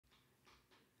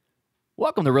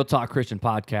Welcome to Real Talk Christian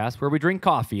Podcast, where we drink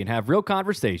coffee and have real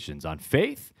conversations on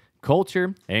faith,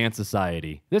 culture, and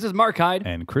society. This is Mark Hyde.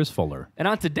 And Chris Fuller. And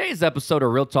on today's episode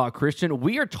of Real Talk Christian,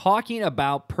 we are talking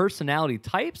about personality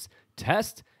types,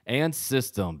 tests, and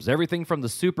systems. Everything from the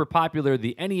super popular,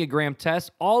 the Enneagram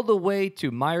test, all the way to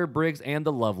Briggs and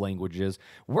the love languages.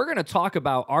 We're going to talk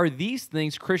about, are these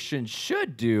things Christians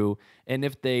should do? And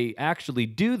if they actually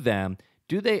do them,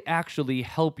 do they actually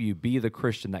help you be the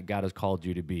Christian that God has called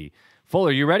you to be?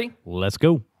 Fuller, you ready? Let's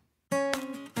go.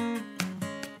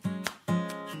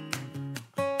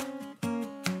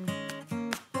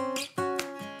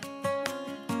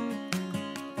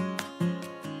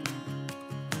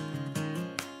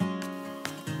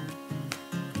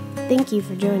 Thank you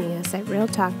for joining us at Real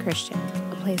Talk Christian,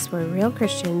 a place where real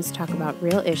Christians talk about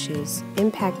real issues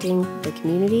impacting the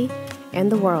community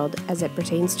and the world as it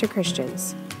pertains to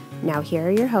Christians. Now here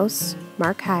are your hosts,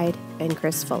 Mark Hyde and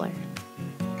Chris Fuller.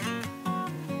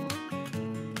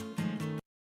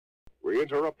 We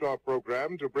interrupt our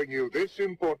program to bring you this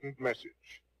important message.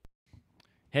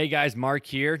 Hey guys, Mark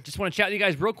here. Just want to chat with you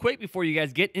guys real quick before you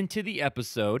guys get into the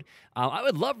episode. I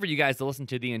would love for you guys to listen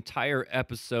to the entire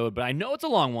episode, but I know it's a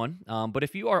long one. But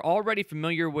if you are already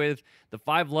familiar with the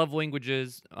 5 love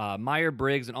languages,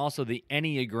 Briggs, and also the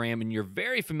Enneagram, and you're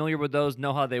very familiar with those,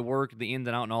 know how they work, the ins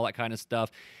and out and all that kind of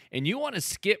stuff, and you want to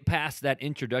skip past that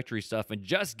introductory stuff and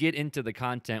just get into the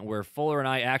content where Fuller and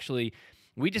I actually...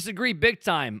 we disagree big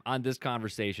time on this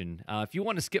conversation. If you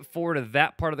want to skip forward to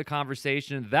that part of the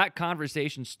conversation, that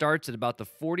conversation starts at about the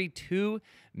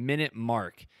 42-minute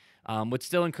mark. Would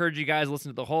still encourage you guys to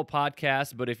listen to the whole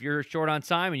podcast, but if you're short on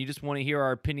time and you just want to hear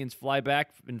our opinions fly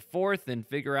back and forth and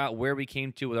figure out where we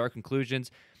came to with our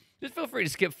conclusions, just feel free to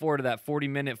skip forward to that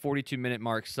 40-minute, 42-minute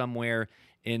mark somewhere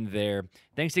in there.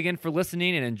 Thanks again for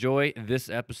listening, and enjoy this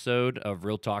episode of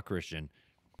Real Talk Christian.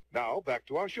 Now, back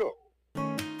to our show.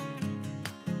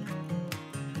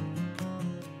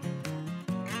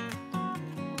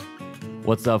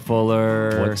 What's up,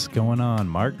 Fuller? What's going on,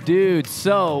 Mark? Dude,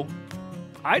 so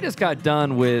I just got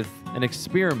done with an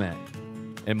experiment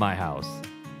in my house.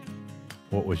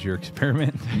 What was your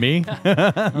experiment? Me?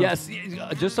 Yes,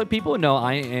 just so people know,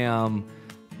 I am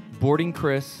boarding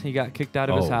Chris. He got kicked out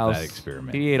of his house. That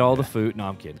experiment. He ate all the food. No,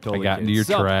 I'm kidding. I Totally got kidding.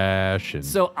 into your trash and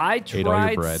So I ate all your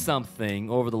tried bread. something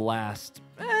over the last,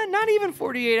 not even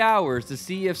 48 hours to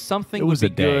see if something It was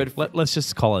would a be day. good. Let's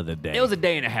just call it a day. It was a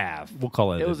day and a half. We'll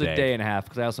call it a day. It was a day and a half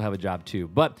because I also have a job too.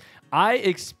 But I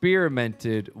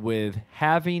experimented with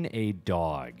having a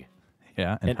dog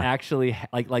Yeah. and actually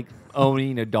like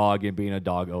owning a dog and being a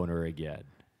dog owner again.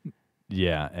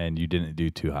 Yeah, and you didn't do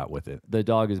too hot with it. The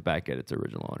dog is back at its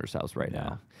original owner's house right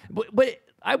now. But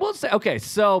I will say, okay,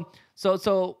 so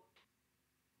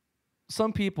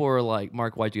some people are like,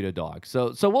 Mark, why'd you get a dog?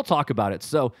 So we'll talk about it.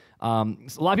 So a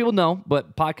lot of people know,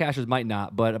 but podcasters might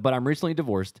not. But I'm recently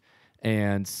divorced,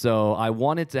 and so I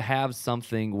wanted to have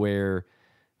something where,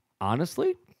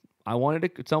 honestly, I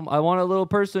wanted a little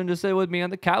person to sit with me on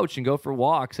the couch and go for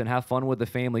walks and have fun with the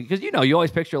family. Because you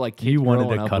always picture like kids You wanted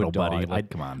growing a up cuddle with buddy. dogs. Like,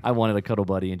 come on. I wanted a cuddle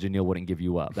buddy, and Janelle wouldn't give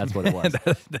you up. That's what it was.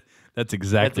 That's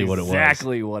exactly what it was.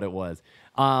 Exactly what it was.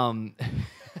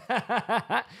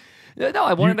 No,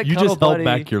 I wanted a You cuddle just buddy.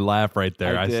 held back your laugh right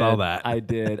there. I saw that. I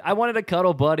did. I wanted a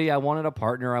cuddle buddy. I wanted a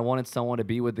partner. I wanted someone to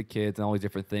be with the kids and all these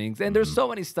different things. And there's so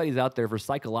many studies out there for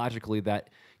psychologically that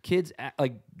kids,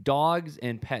 like dogs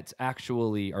and pets,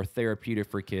 actually are therapeutic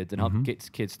for kids and help get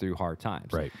kids through hard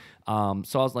times. Right.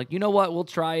 So I was like, you know what? We'll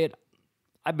try it.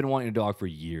 I've been wanting a dog for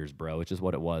years, bro. It's just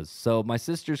what it was. So my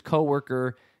sister's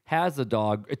coworker has a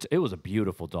dog. It was a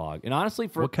beautiful dog. And honestly,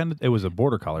 What kind of? It was a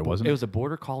border collie, wasn't it? it was a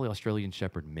border collie Australian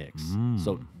Shepherd mix.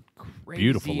 So crazy,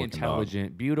 Beautiful looking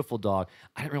intelligent, beautiful dog.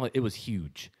 I didn't realize it was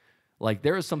huge. Like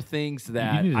there are some things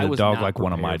that You needed I a was dog not like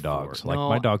one of my prepared dogs. for. Like No,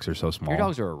 my dogs are so small. Your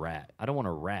dogs are a rat. I don't want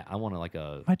a rat. I want like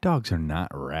a. My dogs are not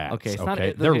rats. Okay, it's okay?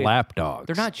 not. They're okay, lap dogs.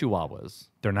 They're not Chihuahuas.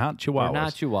 They're not Chihuahuas. They're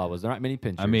not Chihuahuas. They're not mini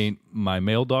pinchers. I mean, my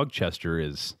male dog Chester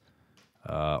is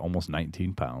almost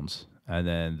 19 pounds, and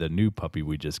then the new puppy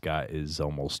we just got is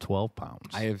almost 12 pounds.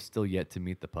 I have still yet to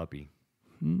meet the puppy.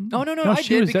 No, No, I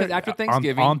she did was because there after on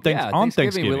Thanksgiving, on Thanksgiving we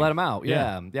Thanksgiving. let him out.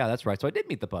 Yeah. Yeah, that's right. So I did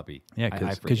meet the puppy. Yeah, I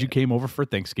because you forget. came over for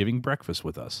Thanksgiving breakfast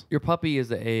with us. Your puppy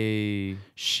is a.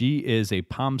 She is a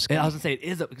Pomsky. And I was gonna say it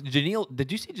is a Janelle.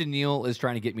 Did you see Janelle is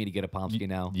trying to get me to get a Pomsky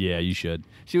now? Yeah, you should.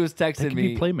 She was They texting can me.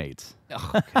 be playmates.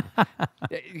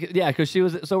 Yeah, because she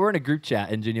was. So we're in a group chat,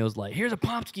 and Janille's like, "Here's a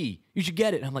Pomsky. You should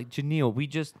get it." And I'm like, Janille, we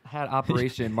just had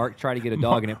Operation Mark tried to get a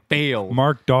dog, and it failed.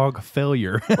 Mark dog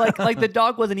failure. like the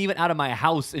dog wasn't even out of my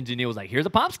house, and Janille was like, "Here's a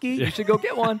Pomsky. You should go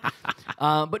get one."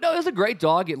 But no, it was a great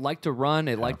dog. It liked to run.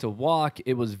 It liked to walk.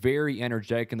 It was very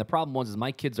energetic. And the problem was, is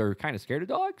my kids are kind of scared of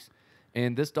dogs.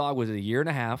 And this dog was 1.5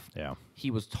 years. Yeah.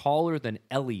 He was taller than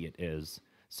Elliot is.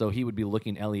 So he would be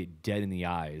looking Elliot dead in the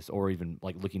eyes, or even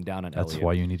like looking down on Elliot. That's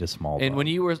why you need a small dog. And when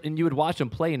you would watch him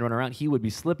play and run around, he would be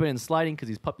slipping and sliding because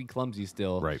he's puppy clumsy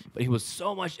still. Right. But he was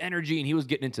so much energy, and he was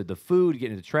getting into the food,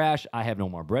 getting into trash. I have no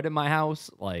more bread in my house.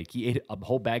 Like, he ate a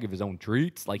whole bag of his own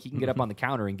treats. Like, he can get up on the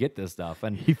counter and get this stuff.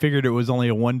 And he figured it was only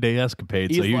a one-day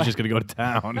escapade, so he was just going to go to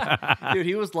town. Dude,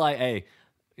 he was like, "Hey,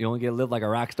 you only get to live like a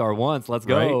rock star once. Let's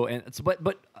go." Right. And so,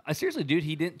 but seriously, dude,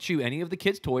 he didn't chew any of the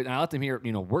kids' toys. And I let him here,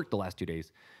 work the last 2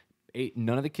 days. Ate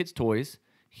none of the kids' toys.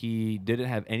 He didn't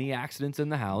have any accidents in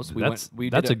the house. That's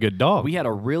a good dog. We had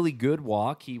a really good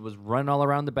walk. He was running all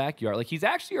around the backyard. Like, he's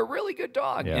actually a really good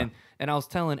dog. Yeah. And I was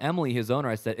telling Emily, his owner,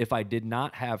 I said, if I did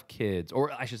not have kids,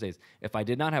 or I should say, if I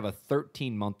did not have a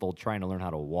 13-month-old trying to learn how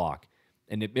to walk,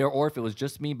 or if it was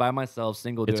just me by myself,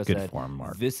 single dude, It's I good said, for him,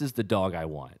 Mark. this is the dog I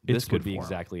want. It's This would good be for him.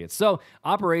 exactly it. So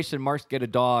Operation Mark's Get a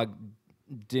Dog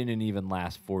didn't even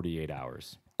last 48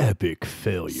 hours. Epic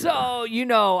failure. So,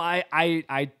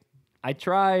 I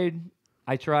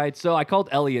tried. So I called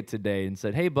Elliot today and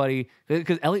said, "Hey, buddy,"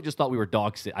 because Elliot just thought we were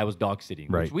I was dog sitting,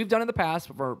 which Right. we've done in the past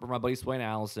for my buddy Sway and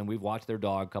Allison. We've watched their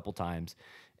dog a couple times.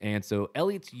 And so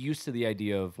Elliot's used to the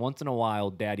idea of once in a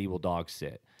while, daddy will dog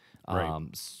sit. Right.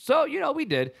 So, we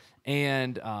did.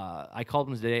 And I called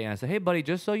him today and I said, "Hey, buddy,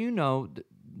 just so you know,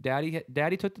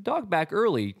 Daddy took the dog back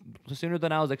early, sooner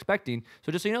than I was expecting.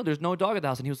 So just so you know, there's no dog at the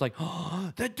house." And he was like,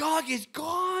 "Oh, the dog is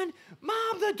gone.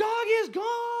 Mom, the dog is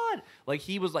gone." Like,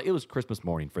 he was like, it was Christmas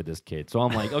morning for this kid. So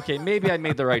I'm like, okay, maybe I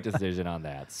made the right decision on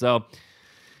that. So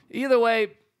either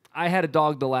way, I had a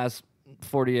dog the last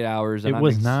 48 hours. And It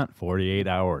was not 48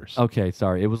 hours. Okay,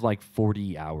 sorry. It was like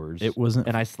 40 hours. It wasn't.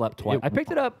 And I slept twice. I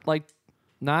picked it up like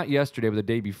not yesterday, but the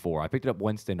day before. I picked it up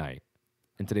Wednesday night.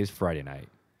 And today's Friday night.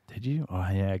 Did you? Oh,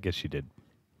 yeah, I guess you did.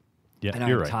 Yeah, And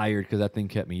you're I'm right. tired because that thing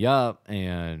kept me up,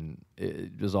 and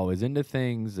it was always into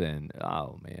things, and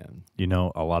oh, man.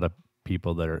 A lot of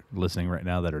people that are listening right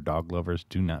now that are dog lovers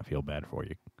do not feel bad for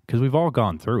you because we've all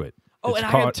gone through it. Oh, It's and I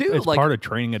have too. It's part of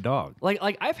training a dog. Like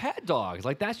I've had dogs.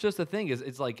 Like, that's just the thing.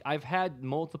 It's like I've had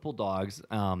multiple dogs.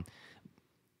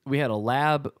 We had a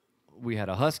lab, we had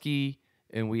a husky,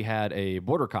 and we had a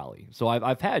border collie. So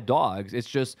I've had dogs. It's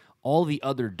just all the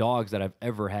other dogs that I've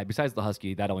ever had, besides the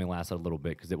husky, that only lasted a little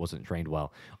bit because it wasn't trained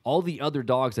well. All the other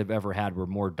dogs I've ever had were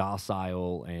more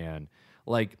docile, and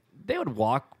like they would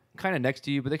walk kind of next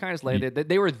to you, but they kind of just lay there.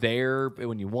 They were there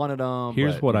when you wanted them.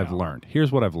 Here's what I've learned.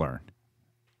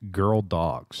 Girl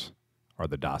dogs are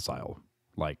the docile,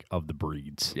 like, of the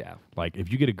breeds. Yeah. Like,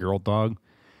 if you get a girl dog,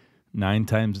 nine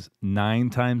times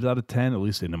out of 10, at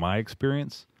least in my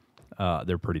experience,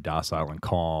 they're pretty docile and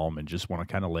calm and just want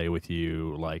to kind of lay with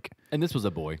you. Like, And this was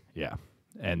a boy. yeah.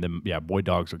 And then, boy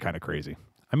dogs are kind of crazy.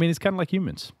 I mean, it's kind of like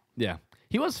humans. Yeah.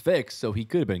 He was fixed, so he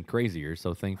could have been crazier.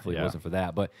 So thankfully it Yeah. wasn't for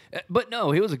that. But no,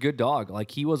 he was a good dog.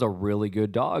 Like, he was a really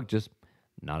good dog, just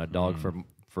not a dog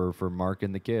for Mark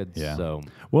and the kids. Yeah. So,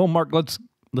 Well, Mark, let's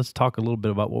talk a little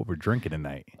bit about what we're drinking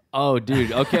tonight. oh,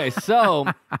 dude. Okay, so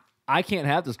I can't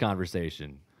have this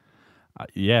conversation.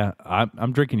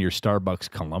 I'm drinking your Starbucks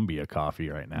Columbia coffee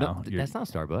right now. No, that's not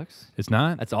Starbucks. It's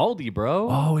not? That's Aldi, bro.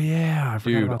 Oh, yeah. I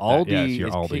forgot dude, about Aldi that. Yeah, it's your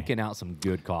is Aldi. kicking out some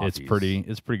good coffees. It's pretty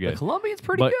good. The Colombian's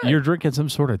pretty But good. you're drinking some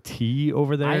sort of tea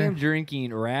over there? I am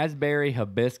drinking raspberry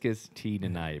hibiscus tea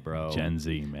tonight, bro. Gen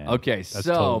Z, man. Okay, That's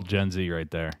so total Gen Z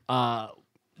right there.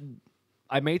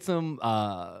 I made some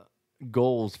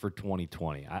goals for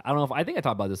 2020. I don't know if I think I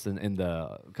talked about this in the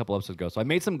a couple episodes ago. So I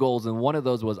made some goals, and one of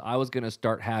those was I was going to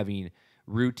start having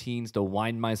routines to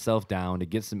wind myself down to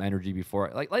get some energy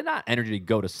before, like not energy to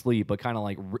go to sleep, but kind of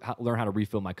like learn how to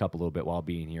refill my cup a little bit while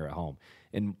being here at home.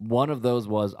 And one of those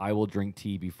was I will drink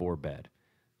tea before bed.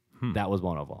 That was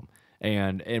one of them.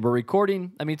 And we're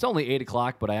recording. I mean, it's only 8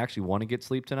 o'clock, but I actually want to get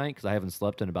sleep tonight because I haven't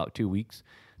slept in about 2 weeks.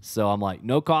 So I'm like,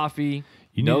 no coffee,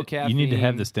 no caffeine. You need to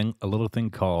have this thing, a little thing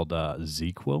called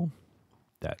ZQL.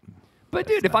 But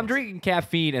dude, if I'm drinking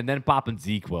caffeine and then popping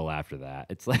ZQL after that,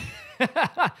 it's like, What?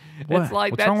 it's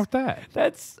like What's wrong with that?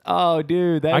 That's I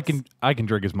can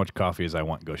drink as much coffee as I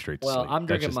want and go straight to sleep. I'm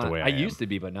That's drinking just the way I I am. used to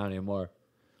be, but not anymore.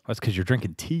 That's because you're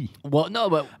drinking tea. Well, no,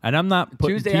 but And I'm not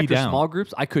putting Tuesday tea after down. small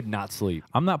groups, I could not sleep.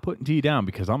 I'm not putting tea down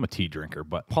because I'm a tea drinker.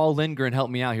 But Paul Lindgren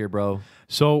helped me out here, bro.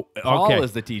 so Paul okay.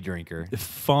 is the tea drinker.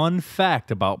 Fun fact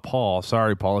about Paul.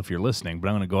 Sorry, Paul, if you're listening, but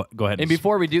I'm going to go ahead. And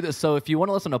before we do this, so if you want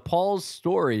to listen to Paul's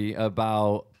story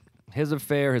about his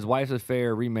affair, his wife's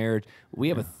affair, remarriage, we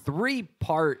have a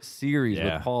 3-part series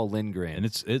with Paul Lindgren. and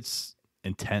it's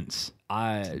intense.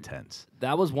 It's intense.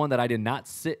 That was one that I did not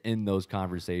sit in those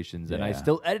conversations, and I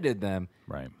still edited them.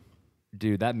 Right.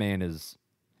 Dude, that man is.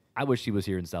 I wish he was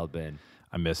here in South Bend.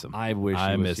 I miss him. I wish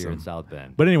he was miss here him. in South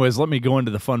Bend. But anyways, let me go into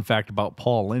the fun fact about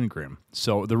Paul Lindgren.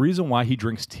 So the reason why he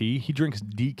drinks tea, he drinks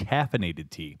decaffeinated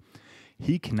tea.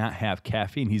 He cannot have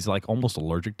caffeine. He's like almost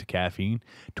allergic to caffeine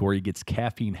to where he gets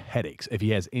caffeine headaches. If he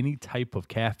has any type of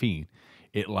caffeine,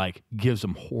 it like gives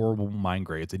him horrible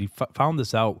migraines. And he found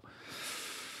this out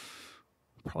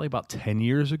probably about 10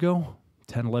 years ago,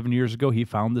 10, 11 years ago. He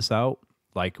found this out.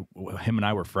 Like him and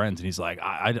I were friends, and he's like,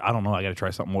 I don't know. I got to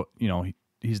try something.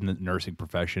 He's in the nursing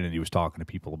profession, and he was talking to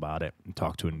people about it and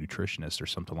talked to a nutritionist or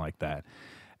something like that,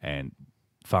 and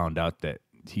found out that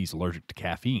he's allergic to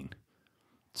caffeine.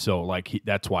 So like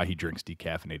that's why he drinks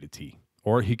decaffeinated tea,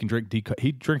 or he can drink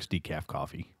he drinks decaf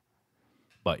coffee.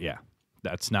 But yeah,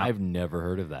 that's not. I've never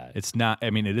heard of that. It's not. I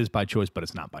mean, it is by choice, but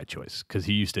it's not by choice because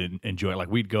he used to enjoy it. Like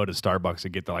we'd go to Starbucks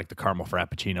and get the caramel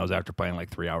frappuccinos after playing like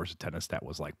 3 hours of tennis. That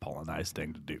was like Paul and I's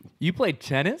thing to do. You played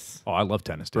tennis? Oh, I love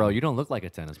tennis, dude. Bro, you don't look like a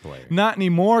tennis player. Not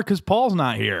anymore because Paul's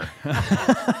not here.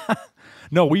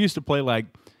 No, we used to play like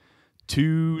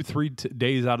 2-3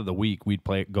 days out of the week. We'd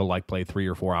play 3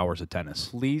 or 4 hours of tennis.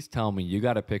 Please tell me you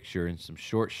got a picture in some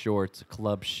short shorts, a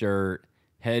club shirt,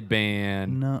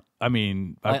 headband. No, I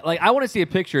mean, I want to see a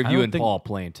picture of I you don't and think- Paul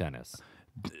playing tennis.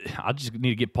 I just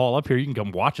need to get Paul up here. You can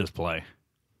come watch us play.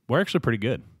 We're actually pretty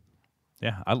good.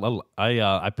 Yeah,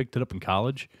 I picked it up in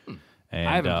college. And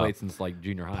I haven't played since like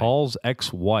junior high. Paul's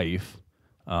ex-wife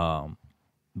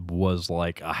was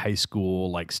like a high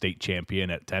school like state champion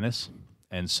at tennis,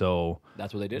 and so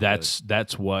That's what they did.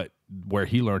 that's where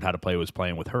he learned how to play, was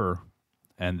playing with her,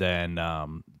 and then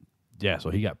so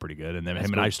he got pretty good, and then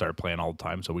him and I started playing all the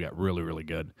time, so we got really, really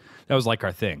good. That was like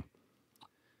our thing.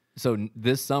 So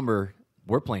this summer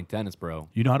we're playing tennis, bro.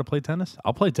 You know how to play tennis?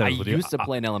 I'll play tennis with you. I used to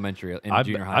play in elementary and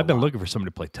junior high. I've been a lot. looking for somebody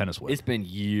to play tennis with. It's been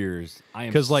years. I am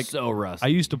Because so rusty. I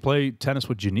used to play tennis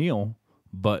with Janelle,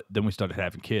 but then we started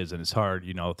having kids, and it's hard,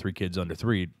 3 kids under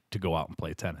 3 to go out and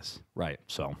play tennis. Right.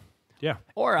 So, yeah.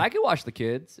 Or I could watch the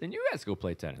kids and you guys go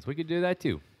play tennis. We could do that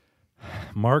too.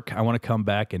 Mark, I want to come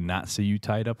back and not see you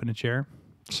tied up in a chair.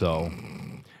 So,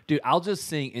 Dude, I'll just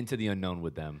sing Into the Unknown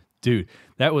with them. dude,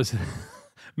 that was...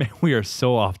 Man, we are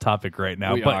so off topic right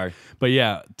now. We are. But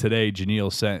yeah, today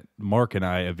Janelle sent Mark and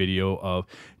I a video of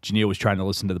Janelle was trying to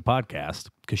listen to the podcast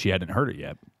because she hadn't heard it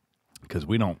yet. Because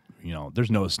we don't,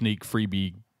 there's no sneak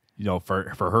freebie,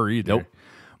 for her either. Nope.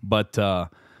 But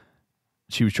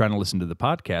she was trying to listen to the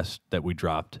podcast that we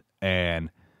dropped, and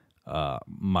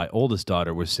my oldest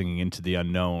daughter was singing Into the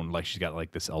Unknown, like she's got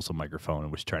like this Elsa microphone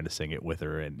and was trying to sing it with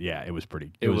her, and yeah, it was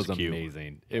pretty. It was cute.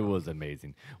 Amazing. It was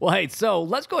amazing. Well, hey, so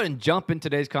let's go ahead and jump in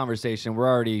today's conversation. We're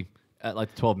already at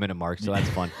like the 12-minute mark, so that's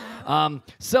fun.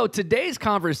 So today's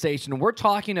conversation, we're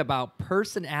talking about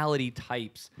personality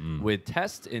types with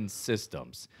tests and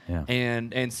systems. Yeah.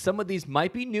 And some of these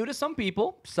might be new to some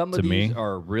people. Some of To these me.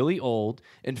 are really old.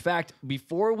 In fact,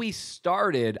 before we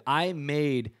started, I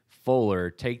made Fuller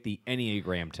take the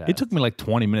Enneagram test. It took me like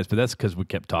 20 minutes, but that's because we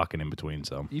kept talking in between.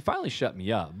 So You finally shut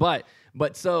me up. But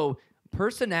so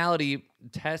personality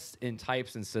tests and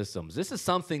types and systems. This is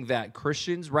something that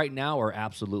Christians right now are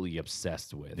absolutely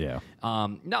obsessed with. Yeah.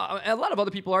 No, a lot of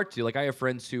other people are too. Like I have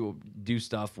friends who do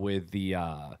stuff with the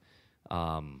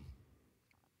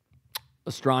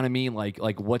astronomy,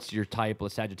 like what's your type?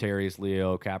 Sagittarius,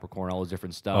 Leo, Capricorn, all those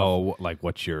different stuff. oh, like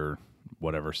what's your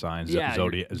whatever sign?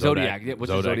 Zodiac. Yeah,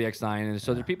 what's your zodiac sign? And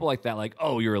so there are people like that, like,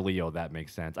 oh, you're a Leo. That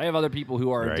makes sense. I have other people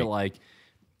who are into Right. like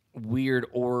weird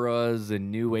auras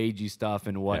and new agey stuff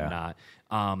and whatnot.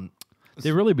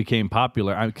 They really became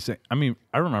popular. I mean,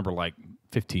 I remember like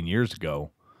 15 years ago,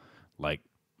 like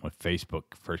when Facebook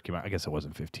first came out. I guess it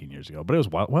wasn't 15 years ago, but it was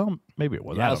wild. Well, maybe it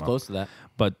was. Yeah, I I don't was know. close to that.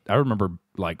 But I remember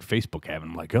like Facebook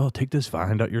having like, oh, take this,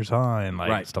 find out your sign, like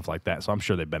Right. stuff like that. So I'm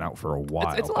sure they've been out for a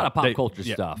while. It's a lot of but pop culture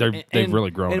stuff. They've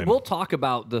really grown. And in. we'll talk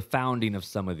about the founding of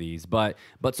some of these. But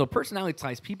so personality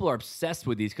types, people are obsessed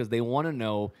with these because they want to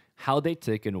know how they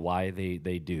tick and why they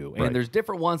do. And Right. there's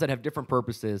different ones that have different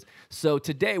purposes. So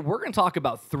today we're going to talk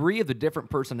about 3 of the different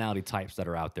personality types that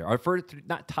are out there. Or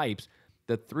not types,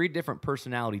 the 3 different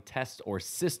personality tests or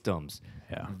systems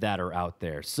Yeah. that are out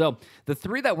there. So the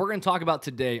 3 that we're going to talk about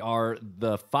today are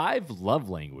the 5 love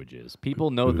languages.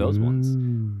 People know those ones.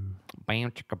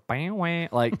 Bam, chicka, bam, wah.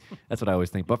 Like, that's what I always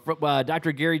think. But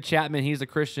Dr. Gary Chapman, he's a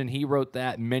Christian. He wrote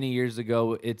that many years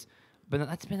ago. That's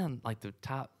been on like the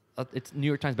top. It's New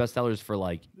York Times bestsellers for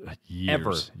like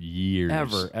Years.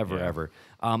 ever.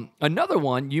 Another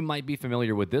one, you might be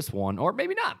familiar with this one, or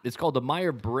maybe not. It's called the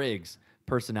Myers-Briggs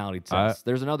personality test.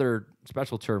 There's another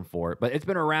special term for it, but it's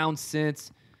been around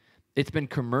since. It's been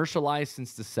commercialized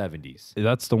since the 70s.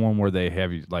 That's the one where they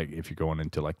have you, like, if you're going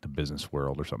into like the business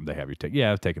world or something, they have you take.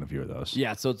 Yeah, I've taken a few of those.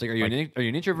 Yeah, so it's like, are you an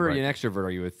introvert? Are you an extrovert? Are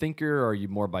you a thinker? Or are you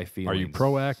more by feelings? Are you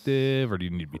proactive, or do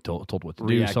you need to be told what to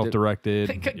do? Reactive.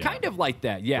 Self-directed, Kind of like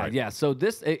that. Yeah, Right. yeah. So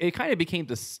it kind of became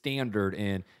the standard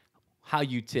in how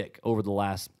you tick over the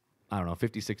last, I don't know,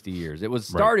 50, 60 years. It was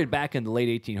started back in the late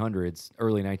 1800s,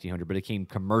 early 1900s, but it came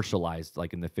commercialized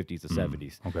like in the 50s to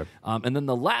 70s. Okay. And then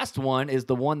the last one is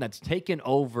the one that's taken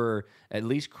over at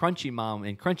least Crunchy Mom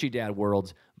and Crunchy Dad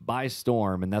worlds by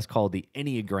storm, and that's called the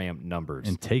Enneagram numbers.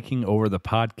 and taking over the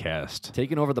podcast.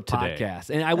 Taking over the today. podcast.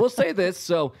 And I will say this,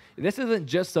 so this isn't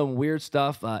just some weird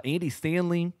stuff. Andy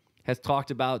Stanley has talked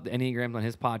about the Enneagrams on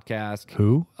his podcast.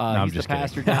 Who? No, I'm he's just the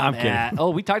pastor kidding. down I'm kidding.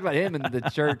 at, we talked about him in the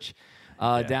church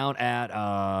down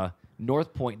at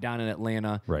North Point down in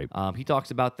Atlanta. Right. He talks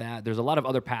about that. There's a lot of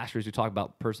other pastors who talk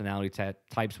about personality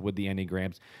types with the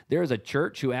Enneagrams. There is a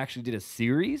church who actually did a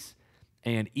series,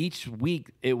 and each week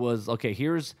it was, okay,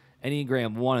 here's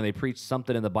Enneagram 1, and they preached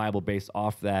something in the Bible based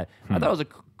off that. I thought it was a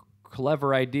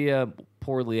clever idea,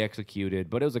 poorly executed,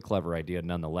 but it was a clever idea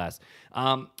nonetheless.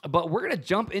 But we're going to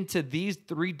jump into these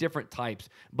 3 different types.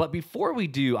 But before we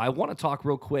do, I want to talk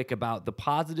real quick about the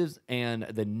positives and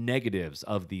the negatives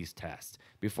of these tests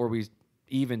before we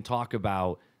even talk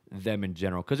about them in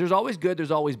general. Because there's always good, there's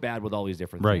always bad with all these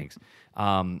different Right. things.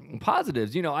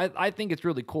 Positives, I think it's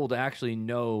really cool to actually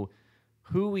know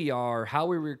who we are, how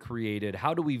we were created,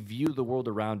 how do we view the world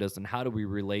around us, and how do we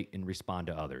relate and respond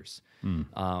to others.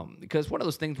 Because one of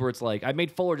those things where it's like, I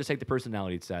made Fuller just take the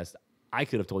personality test. I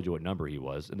could have told you what number he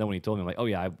was. And then when he told me, I'm like, oh,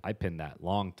 yeah, I pinned that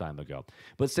long time ago.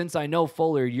 But since I know,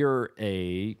 Fuller, you're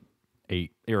an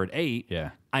 8. Yeah.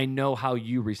 I know how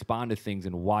you respond to things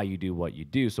and why you do what you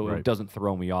do, so it Right. doesn't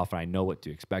throw me off, and I know what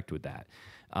to expect with that.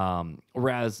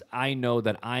 Whereas I know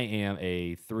that I am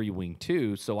a 3-wing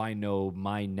 2, so I know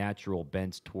my natural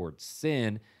bents towards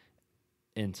sin,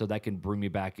 and so that can bring me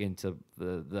back into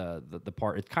the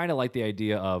part. It's kind of like the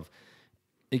idea of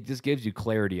it just gives you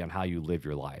clarity on how you live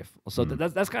your life. So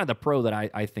that's kind of the pro that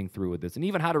I think through with this, and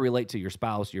even how to relate to your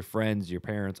spouse, your friends, your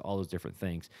parents, all those different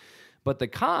things. But the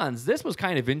cons, this was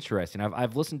kind of interesting.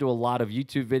 I've listened to a lot of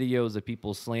YouTube videos of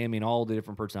people slamming all the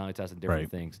different personality tests and different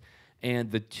Right. things. And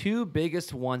the 2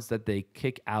 biggest ones that they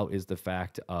kick out is the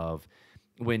fact of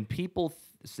when people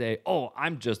say, oh,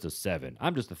 I'm just a 7.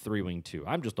 I'm just a 3-wing 2.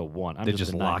 I'm just a 1. They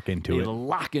just lock into it. They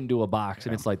lock into a box.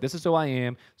 And it's like, this is who I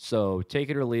am. So take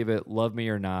it or leave it. Love me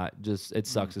or not. Just, it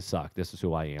sucks to suck. This is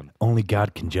who I am. Only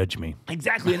God can judge me.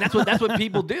 Exactly. And that's what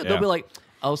people do. They'll Yeah. be like,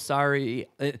 oh, sorry.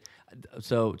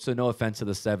 So no offense to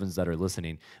the 7s that are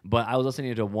listening, but I was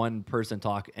listening to one person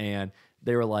talk, and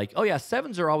they were like, oh, yeah,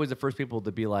 7s are always the first people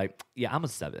to be like, yeah, I'm a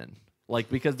 7. Like,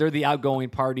 because they're the outgoing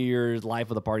partiers, life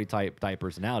of the party type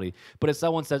personality. But if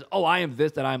someone says, oh, I am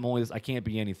this, that I'm only this, I can't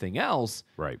be anything else.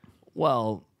 Right.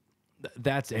 Well,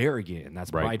 that's arrogant, and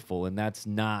that's Right. prideful, and that's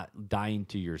not dying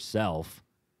to yourself,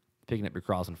 picking up your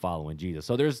cross and following Jesus.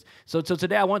 So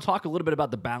today I want to talk a little bit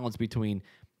about the balance between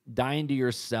dying to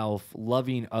yourself,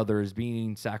 loving others,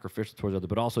 being sacrificial towards others,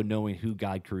 but also knowing who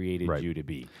God created Right. you to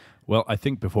be. Well, I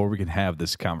think before we can have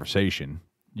this conversation,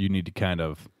 you need to kind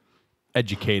of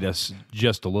educate us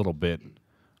just a little bit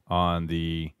on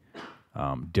the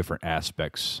different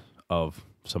aspects of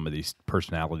some of these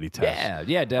personality tests.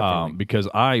 Yeah, definitely. Because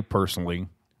I personally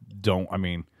don't,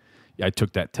 I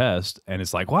took that test and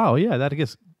it's like, wow, yeah, that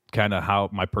is kind of how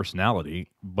my personality,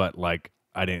 but like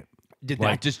I didn't. Did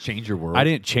like, that just change your world? I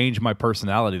didn't change my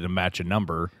personality to match a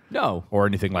number No. or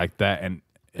anything like that. And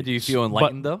Do you feel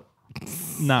enlightened, though?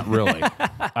 not really.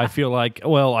 I feel like,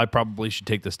 well, I probably should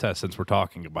take this test since we're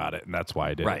talking about it, and that's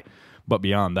why I did Right. it. But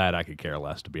beyond that, I could care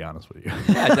less, to be honest with you.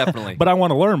 Yeah, definitely. But I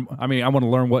want to learn. I want to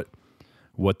learn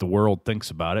what the world thinks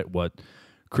about it, what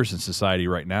Christian society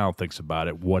right now thinks about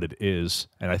it, what it is,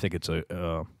 and I think it's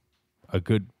a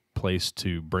good place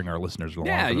to bring our listeners along.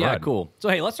 for the ride. Cool. So,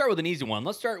 hey, let's start with an easy one.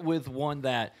 Let's start with one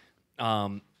that,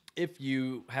 if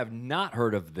you have not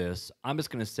heard of this, I'm just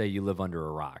going to say you live under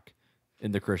a rock.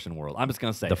 in the Christian world. I'm just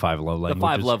going to say The 5 love languages. The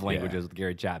 5 love Yeah. languages with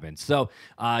Gary Chapman. So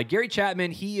Gary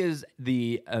Chapman, he is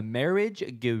the marriage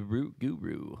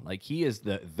guru. Like he is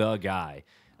the guy.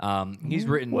 He's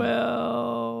written.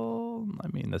 Well, I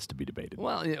mean, that's to be debated.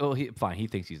 Well, fine. He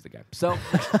thinks he's the guy. So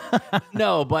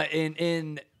no, but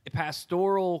in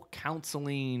pastoral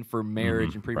counseling for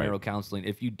marriage and premarital right. counseling,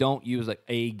 if you don't use like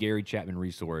a Gary Chapman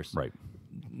resource, Right.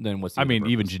 then what's the I other mean,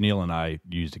 even purpose? Janelle and I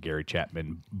used a Gary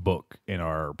Chapman book in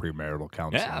our premarital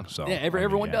counseling. Yeah, So, yeah. I mean,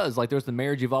 Everyone yeah. does. Like, there's the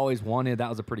marriage you've always wanted. That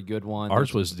was a pretty good one.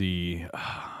 Ours was the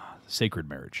sacred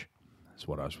marriage. That's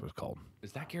what ours was called.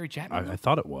 Is that Gary Chapman? I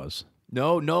thought it was.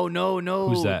 No.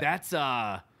 Who's that? That's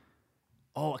I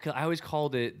always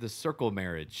called it the circle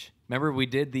marriage. Remember we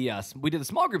did the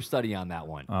small group study on that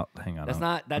one. Oh, hang on.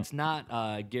 That's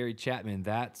not Gary Chapman.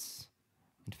 That's,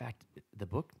 in fact, the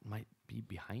book might be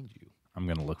behind you. I'm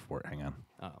gonna look for it. Hang on.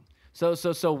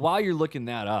 So while you're looking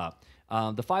that up,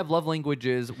 the 5 love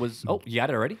languages was. Oh, you got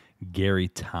it already? Gary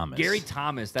Thomas. Gary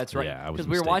Thomas. That's right. Yeah, I was because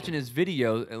we were mistaken. watching his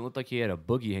video. It looked like he had a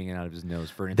boogie hanging out of his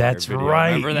nose for an entire That's video. right.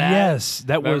 Remember that? Yes,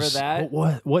 that Remember was that?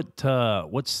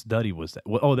 what study was that?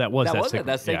 Oh, that was That was sacred, it.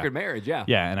 That's sacred yeah. marriage. Yeah.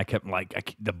 Yeah, and I kept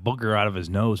the booger out of his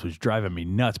nose was driving me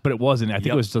nuts, but it wasn't. I think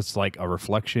Yep. it was just like a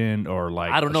reflection or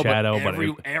like I don't know, a shadow. but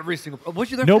it- every single. What's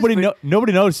your nobody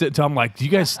noticed it until I'm like, you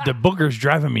guys, the booger's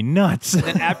driving me nuts.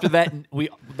 And after that,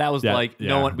 that was Yeah, like yeah,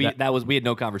 no one. We that- we had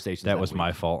no conversations. that that was week.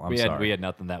 my fault. I'm we sorry. had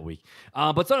nothing that week.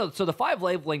 But so the 5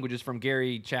 love languages from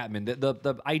Gary Chapman.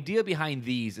 The idea behind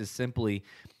these is simply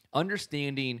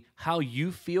understanding how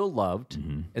you feel loved,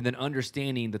 Mm-hmm. and then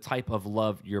understanding the type of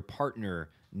love your partner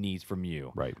needs from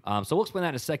you. Right. So we'll explain that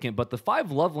in a second. But the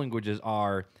 5 love languages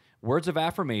are words of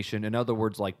affirmation. In other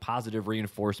words, like positive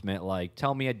reinforcement. Like,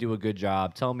 tell me I do a good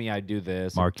job. Tell me I do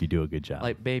this. Mark, you do a good job.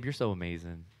 Like, babe, you're so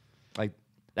amazing. Like,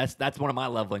 that's one of my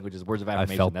love languages. Words of I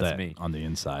affirmation. felt That's that me. on the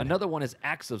inside. Another one is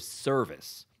acts of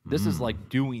service. This is like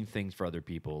doing things for other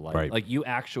people. Like, Right. like you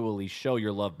actually show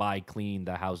your love by cleaning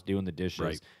the house, doing the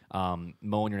dishes,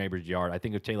 mowing your neighbor's yard. I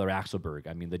think of Taylor Axelberg.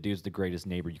 I mean, the dude's the greatest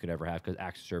neighbor you could ever have because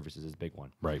acts of service is his big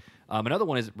one. Right. Another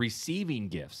one is receiving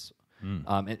gifts.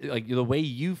 And, like the way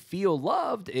you feel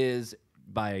loved is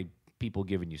by people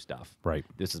giving you stuff. Right.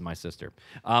 This is my sister.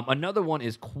 Another one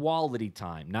is quality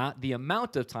time, not the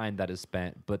amount of time that is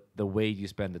spent, but the way you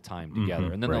spend the time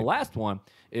together. And then the right. last one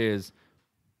is,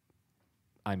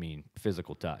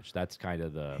 physical touch. That's kind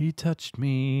of the. He touched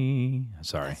me.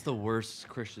 Sorry. That's the worst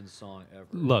Christian song ever.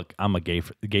 Look, I'm a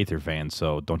Gaither fan,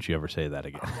 so don't you ever say that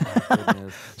again. My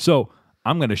goodness. So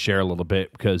I'm going to share a little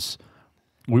bit because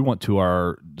we went to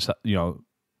our,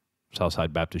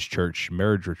 Southside Baptist Church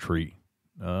marriage retreat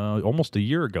almost a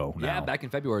year ago now. Yeah, back in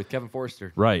February with Kevin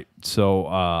Forrester. Right. So,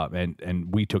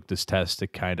 and we took this test to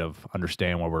kind of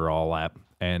understand where we're all at.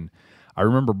 And I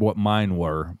remember what mine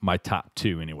were, my top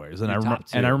 2 anyways. And Your top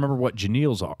 2. And I remember what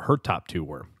Janelle's, her top 2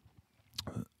 were.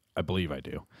 I believe I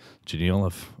do. Janelle,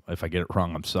 if I get it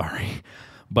wrong, I'm sorry.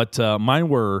 But mine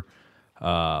were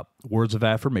words of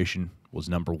affirmation was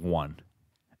number 1.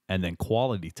 And then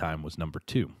quality time was number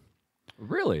 2.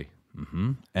 Really?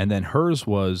 Mm-hmm. And then hers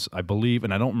was, I believe,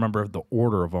 and I don't remember the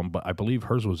order of them, but I believe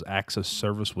hers was access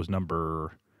service was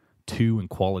number 2 and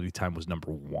quality time was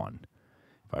number 1,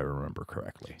 if I remember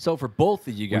correctly. So for both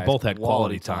of you guys, We both had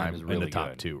quality time time is really in the top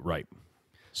good. 2, right?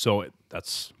 So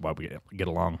that's why we get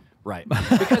along. Right.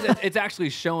 Because it's actually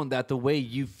shown that the way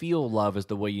you feel love is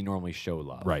the way you normally show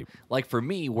love. Right. Like for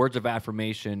me, words of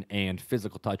affirmation and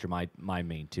physical touch are my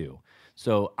main 2.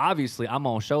 So obviously I'm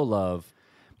going to show love.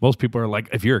 Most people are like,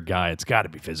 if you're a guy, it's got to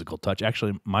be physical touch.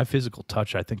 Actually, my physical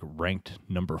touch, I think, ranked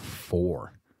number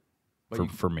 4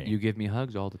 for me. You give me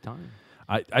hugs all the time.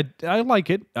 I like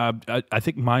it. I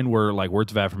think mine were like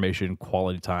words of affirmation,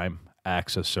 quality time,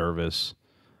 acts of service,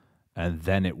 and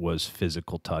then it was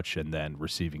physical touch, and then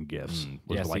receiving gifts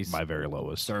was Yeah, like see, my very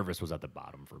lowest. Service was at the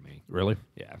bottom for me. Really?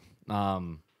 Yeah.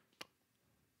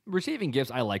 Receiving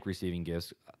gifts, I like receiving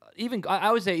gifts. Even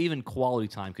I would say even quality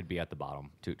time could be at the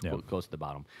bottom, close to the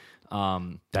bottom.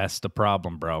 That's the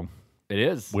problem, bro. It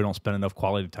is. We don't spend enough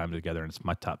quality time together, and it's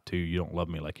my top 2. You don't love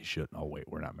me like you should. Oh, wait,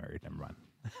 we're not married. Never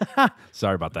mind.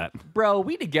 Sorry about that. Bro,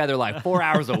 we together like 4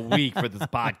 hours a week for this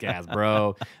podcast,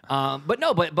 bro. But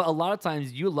a lot of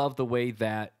times you love the way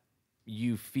that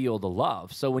you feel the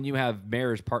love. So when you have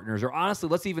marriage partners, or honestly,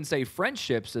 let's even say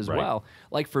friendships as Right. well.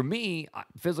 Like for me,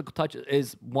 physical touch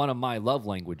is one of my love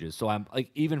languages. So I'm like,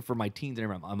 even for my teens and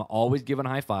everything, I'm always giving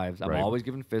high fives. I'm Right. always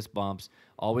giving fist bumps.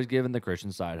 Always giving the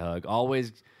Christian side hug.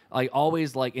 Always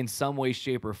like in some way,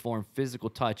 shape, or form,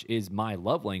 physical touch is my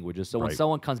love languages. So when Right.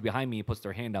 someone comes behind me and puts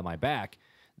their hand on my back,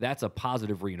 that's a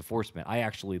positive reinforcement. I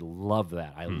actually love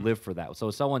that. I live for that. So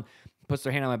if someone puts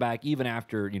their hand on my back even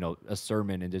after, a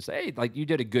sermon and just say, hey, like, you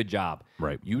did a good job.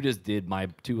 Right. You just did my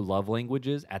 2 love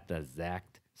languages at the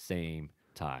exact same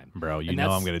time. Bro, you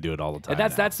know I'm going to do it all the time.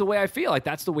 And that's the way I feel. Like,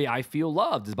 that's the way I feel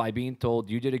loved, is by being told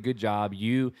you did a good job.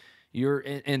 You're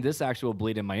and this actually will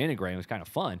bleed in my Enneagram. It's kind of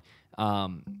fun.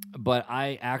 But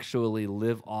I actually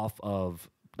live off of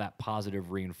that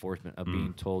positive reinforcement of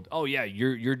being told, oh yeah,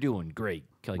 you're doing great.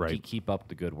 Like, keep up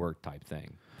the good work type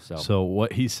thing. So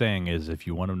what he's saying is, if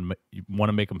you want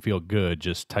to make them feel good,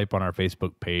 just type on our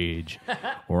Facebook page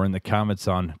or in the comments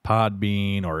on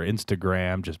Podbean or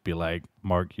Instagram. Just be like,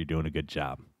 Mark, you're doing a good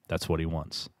job. That's what he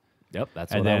wants. Yep,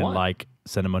 that's and what I then want. like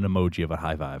send him an emoji of a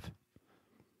high five.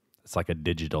 It's like a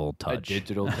digital touch. A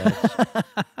digital touch.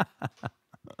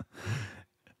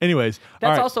 Anyways,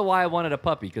 that's also why I wanted a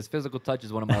puppy, because physical touch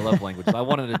is one of my love languages. I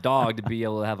wanted a dog to be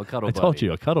able to have a cuddle buddy. I told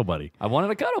you, a cuddle buddy. I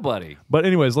wanted a cuddle buddy. But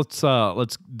anyways, let's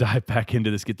dive back into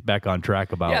this. Get back on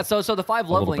track about So the 5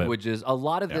 love languages. A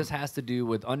lot of this has to do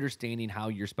with understanding how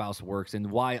your spouse works, and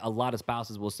why a lot of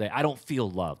spouses will say, "I don't feel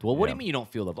loved." Well, what do you mean you don't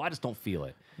feel loved? Well, I just don't feel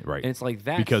it. Right. And it's like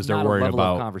that's because they're not worried a level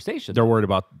about of conversation. They're worried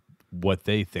about what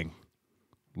they think,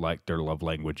 like their love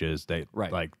languages.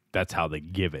 Right. Like that's how they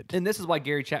give it. And this is why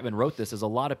Gary Chapman wrote this, is a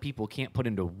lot of people can't put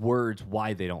into words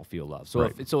why they don't feel love. So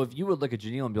if you would look at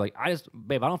Janelle and be like,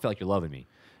 babe, I don't feel like you're loving me.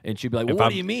 And she'd be like, well, what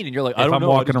do you mean? And you're like, I don't know. If I'm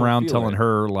walking around telling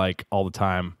her like all the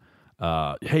time,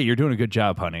 hey, you're doing a good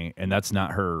job, honey, and that's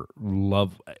not her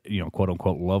love, quote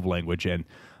unquote love language, and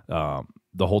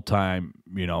the whole time,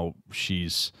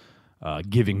 she's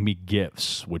giving me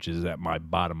gifts, which is at my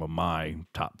bottom of my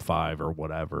top 5 or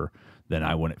whatever, then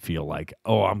I wouldn't feel like,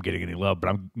 oh, I'm getting any love,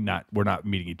 but we're not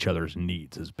meeting each other's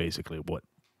needs, is basically what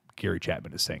Gary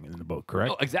Chapman is saying in the book,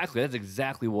 correct? Oh, exactly. That's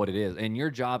exactly what it is. And your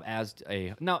job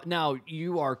now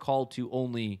you are called to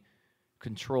only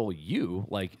control you,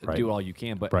 like do all you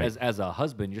can, but as a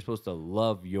husband, you're supposed to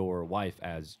love your wife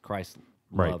as Christ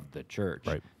loved the church.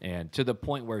 Right. And to the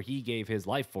point where he gave his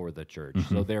life for the church.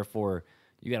 So therefore,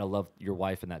 you got to love your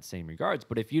wife in that same regards.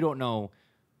 But if you don't know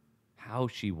how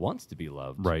she wants to be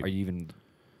loved, are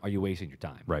you wasting your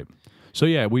time? Right. So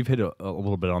yeah, we've hit a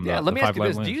little bit on let me ask you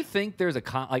this: languages. do you think there's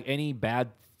any bad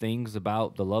things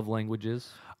about the love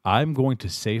languages? I'm going to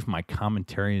save my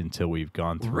commentary until we've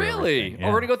gone through. Really? everything. Yeah.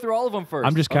 We're going to go through all of them first.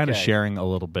 I'm just kind of sharing a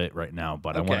little bit right now,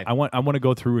 but Okay. I want to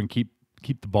go through and keep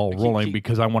the ball rolling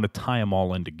because I want to tie them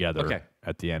all in together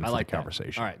at the end of the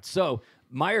conversation. All right. So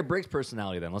Myers-Briggs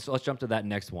personality. Then let's jump to that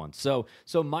next one. So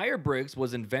Myers-Briggs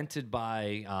was invented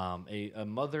by a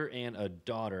mother and a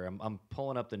daughter. I'm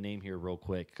pulling up the name here real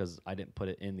quick because I didn't put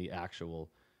it in the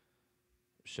actual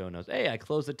show notes. Hey, I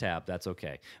closed the tab. That's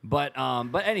okay. But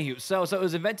anywho, so it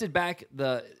was invented back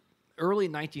the early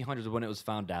 1900s when it was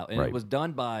found out, and it was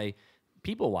done by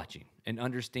people watching and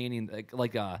understanding.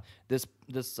 This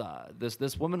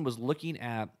woman was looking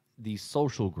at these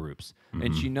social groups,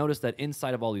 and she noticed that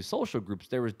inside of all these social groups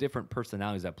there was different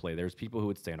personalities at play. There's people who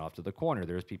would stand off to the corner.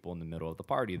 There's people in the middle of the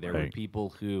party. There were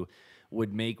people who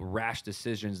would make rash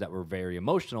decisions that were very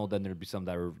emotional. Then there'd be some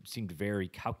that seemed very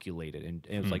calculated, and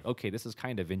it was like, okay, this is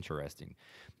kind of interesting.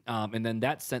 And then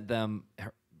that sent them.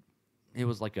 It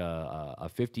was like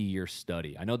a 50-year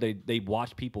study. I know they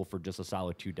watched people for just a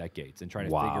solid 2 decades and trying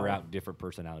to figure out different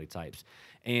personality types.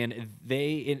 And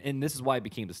and this is why it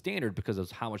became the standard, because of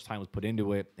how much time was put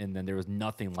into it. And then there was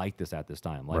nothing like this at this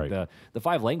time. Like the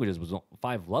 5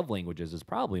 love languages is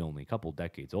probably only a couple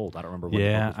decades old. I don't remember when the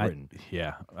book was written.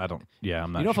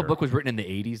 I'm not sure. If a book was written in the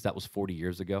 80s, that was 40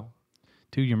 years ago.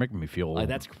 Dude, you're making me feel old.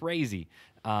 That's crazy.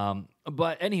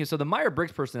 But anywho, so the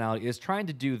Myers-Briggs personality is trying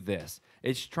to do this.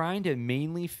 It's trying to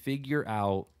mainly figure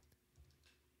out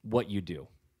what you do.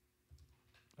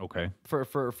 Okay.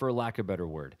 For lack of a better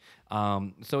word.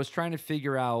 So it's trying to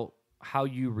figure out how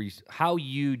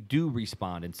you do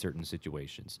respond in certain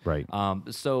situations. Right.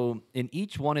 So in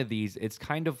each one of these, it's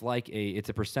kind of like it's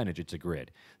a percentage. It's a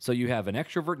grid. So you have an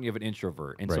extrovert and you have an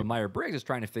introvert. And so Myers-Briggs is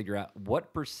trying to figure out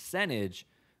what percentage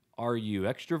are you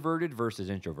extroverted versus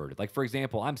introverted. Like, for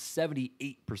example, I'm 78%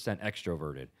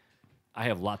 extroverted. I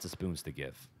have lots of spoons to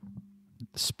give.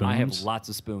 Spoons? I have lots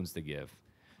of spoons to give.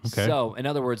 Okay. So, in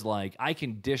other words, like, I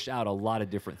can dish out a lot of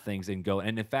different things and go.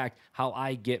 And in fact, how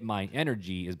I get my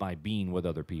energy is by being with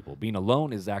other people. Being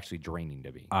alone is actually draining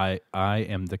to me. I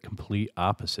am the complete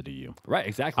opposite of you. Right,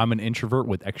 exactly. I'm an introvert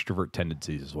with extrovert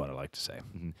tendencies, is what I like to say.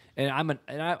 Mm-hmm. And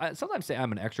I sometimes say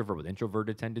I'm an extrovert with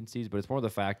introverted tendencies, but it's more the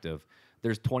fact of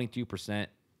there's 22%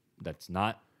 that's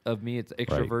not of me. It's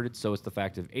extroverted. Right. So it's the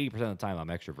fact of 80% of the time I'm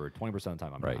extroverted, 20% of the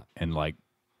time I'm not. And like,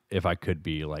 if I could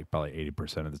be like probably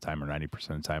 80% of the time or 90%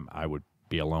 of the time, I would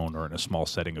be alone or in a small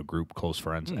setting of group, close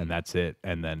friends, and that's it.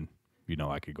 And then, you know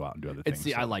I could go out and do other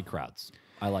things. I like crowds.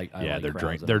 I like they're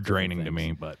crowds they're and draining to things.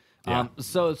 me, but yeah.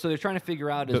 So they're trying to figure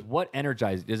out is what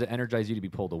energizes. Does it energize you to be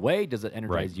pulled away? Does it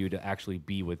energize you to actually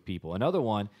be with people? Another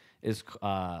one is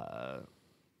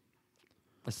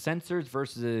sensors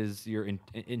versus your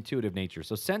intuitive nature.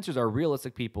 So sensors are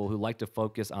realistic people who like to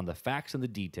focus on the facts and the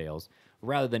details,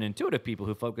 rather than intuitive people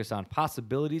who focus on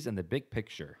possibilities and the big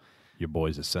picture. Your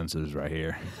boys are senses right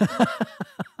here.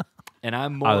 And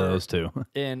I'm more Out of those two.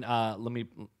 And let me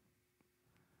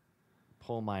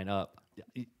pull mine up.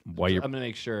 I'm gonna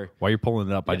make sure. While you're pulling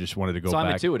it up, I just wanted to go So back.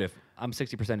 I'm intuitive. I'm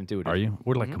 60% intuitive. Are you?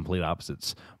 We're like complete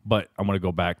opposites. But I'm going to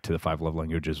go back to the 5 Love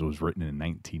Languages. It was written in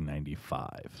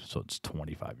 1995, so it's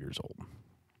 25 years old.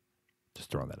 Just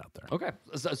throwing that out there. Okay,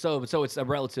 so it's a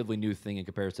relatively new thing in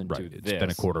comparison to It's this. been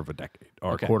a quarter of a decade,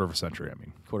 or Okay. a quarter of a century, I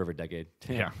mean. Quarter of a decade.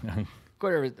 Yeah.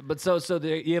 But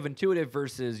you have intuitive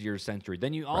versus your sensory.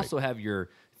 Then you also have your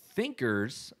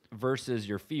thinkers versus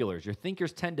your feelers. Your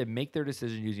thinkers tend to make their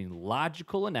decisions using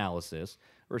logical analysis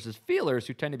versus feelers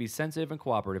who tend to be sensitive and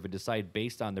cooperative and decide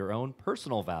based on their own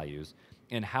personal values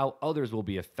and how others will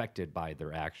be affected by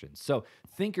their actions. So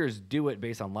thinkers do it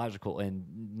based on logical and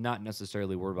not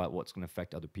necessarily worry about what's going to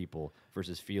affect other people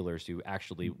versus feelers who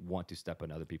actually want to step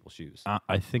in other people's shoes.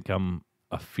 I think I'm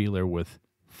a feeler with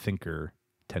thinker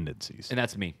tendencies. And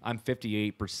that's me. I'm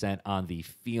 58% on the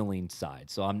feeling side.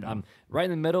 So I'm right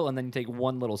in the middle, and then you take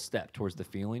one little step towards the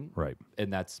feeling. Right.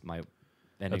 And that's my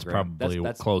Enneagram. That's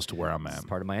probably close to where I'm at. That's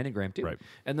part of my Enneagram, too. Right.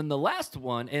 And then the last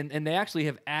one, and they actually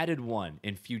have added one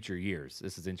in future years.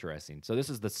 This is interesting. So this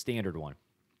is the standard one,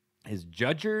 is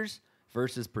judgers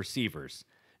versus perceivers.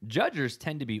 Judgers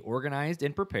tend to be organized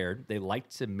and prepared. They like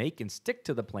to make and stick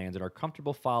to the plans and are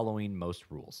comfortable following most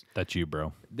rules. That's you,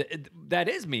 bro. That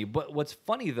is me. But what's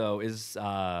funny, though, is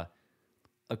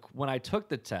when I took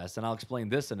the test, and I'll explain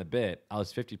this in a bit, I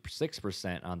was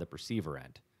 56% on the perceiver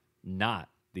end, not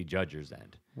the judger's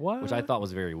end. What? Which I thought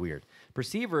was very weird.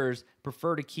 Perceivers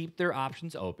prefer to keep their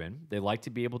options open. They like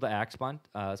to be able to act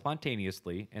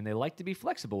spontaneously, and they like to be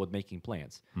flexible with making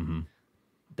plans. Mm-hmm.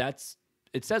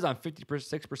 It says I'm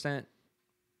 56%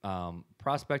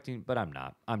 prospecting, but I'm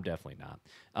not. I'm definitely not.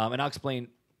 And I'll explain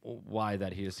why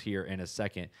that is here in a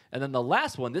second. And then the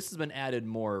last one, this has been added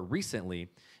more recently,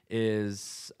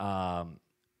 is on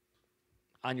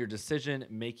your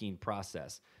decision-making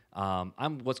process.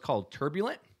 I'm what's called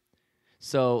turbulent.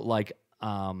 So, like,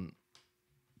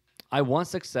 I want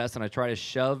success, and I try to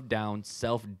shove down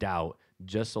self-doubt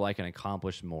just so I can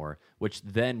accomplish more, which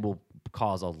then will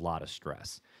cause a lot of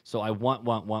stress. So I want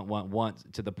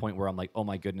to the point where I'm like, oh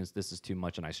my goodness, this is too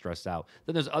much, and I stress out.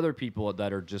 Then there's other people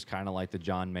that are just kind of like the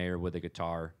John Mayer with a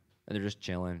guitar, and they're just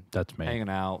chilling. That's me. Hanging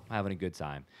out, having a good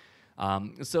time.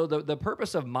 So the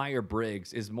purpose of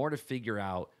Myers-Briggs is more to figure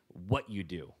out what you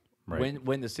do. Right.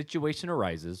 When the situation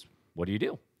arises, what do you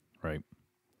do? Right.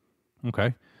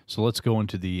 Okay. So let's go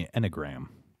into the Enneagram.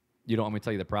 You don't want me to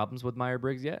tell you the problems with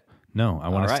Myers-Briggs yet? No, I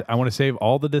want right. I want to save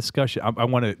all the discussion. I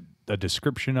want a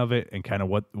description of it and kind of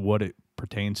what it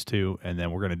pertains to, and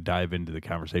then we're going to dive into the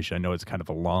conversation. I know it's kind of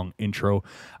a long intro.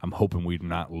 I'm hoping we're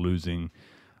not losing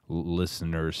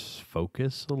listeners'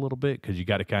 focus a little bit, because you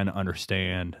got to kind of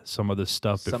understand some of this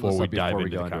stuff before we dive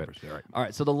into the conversation. All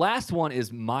right. So the last one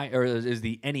is is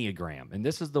the Enneagram, and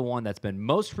this is the one that's been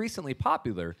most recently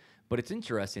popular. But it's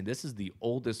interesting. This is the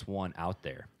oldest one out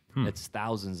there. It's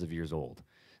thousands of years old.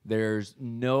 There's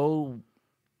no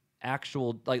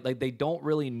actual like they don't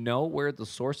really know where the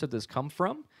source of this come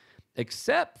from,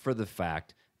 except for the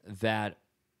fact that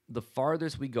the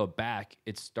farthest we go back,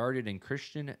 it started in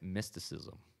Christian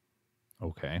mysticism.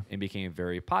 Okay. And became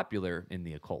very popular in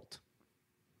the occult.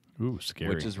 Ooh,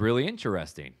 scary. Which is really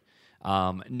interesting.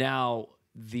 Now,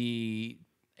 the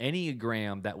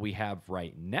Enneagram that we have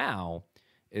right now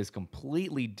is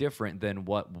completely different than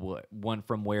one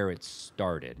from where it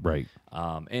started. Right.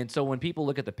 And so when people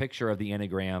look at the picture of the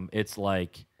Enneagram, it's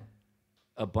like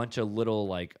a bunch of little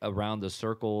like around the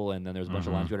circle, and then there's a bunch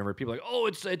of lines, whatever. People are like, oh,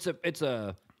 it's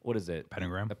a what is it?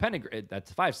 Pentagram. A pentagram.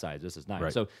 That's 5 sides. This is 9.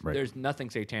 Right, So right. there's nothing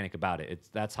satanic about it.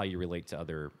 That's how you relate to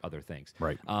other things.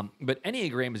 Right. But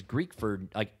Enneagram is Greek for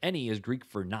like Enne is Greek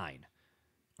for 9,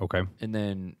 Okay. and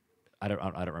then I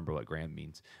don't remember what gram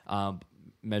means.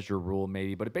 Measure rule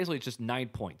maybe, but basically it's just 9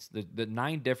 points. The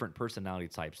 9 different personality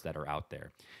types that are out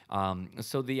there.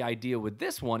 So the idea with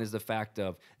this one is the fact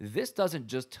of this doesn't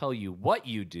just tell you what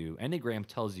you do. Enneagram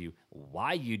tells you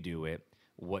why you do it,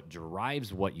 what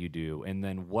drives what you do, and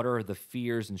then what are the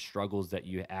fears and struggles that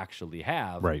you actually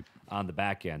have Right. on the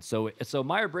back end. So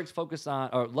Myers-Briggs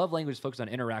love language focus on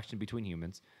interaction between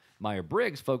humans.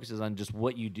 Myers-Briggs focuses on just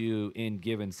what you do in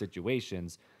given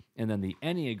situations. And then the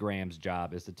Enneagram's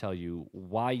job is to tell you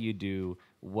why you do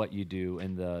what you do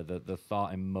and the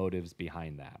thought and motives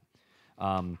behind that.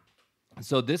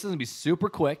 So this is going to be super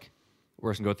quick.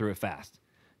 We're just going to go through it fast.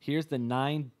 Here's the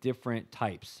 9 different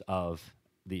types of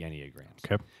the Enneagrams.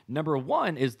 Okay. Number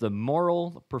 1 is the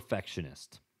moral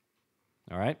perfectionist.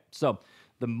 All right? So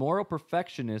the moral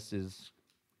perfectionist is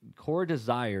core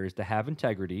desire is to have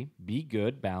integrity, be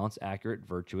good, balanced, accurate,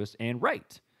 virtuous, and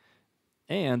right.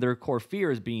 And their core fear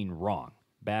is being wrong,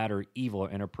 bad, or evil, or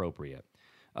inappropriate.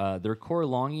 Their core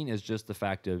longing is just the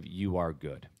fact of you are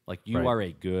good. Like you are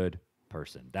a good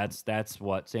person. That's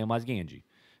what Samwise Gamgee.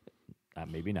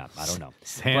 Maybe not. I don't know.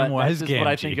 Samwise That's just what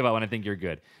I Gamgee. think about when I think you're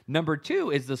good. Number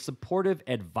 2 is the supportive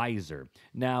advisor.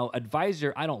 Now,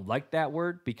 advisor, I don't like that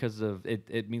word because of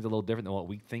it means a little different than what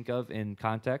we think of in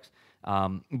context.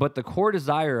 But the core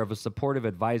desire of a supportive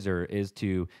advisor is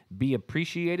to be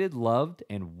appreciated, loved,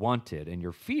 and wanted. And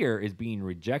your fear is being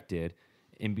rejected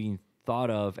and being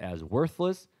thought of as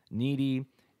worthless, needy,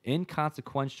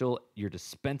 inconsequential, you're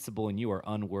dispensable, and you are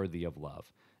unworthy of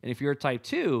love. And if you're a type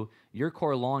 2, your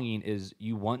core longing is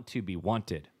you want to be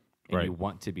wanted and you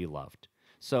want to be loved.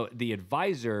 So the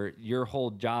advisor, your whole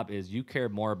job is you care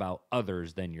more about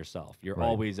others than yourself. You're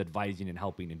always advising and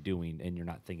helping and doing, and you're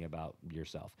not thinking about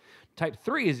yourself. Type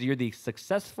 3 is you're the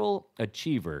successful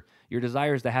achiever. Your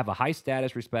desire is to have a high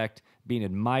status, respect, being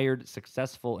admired,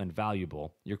 successful, and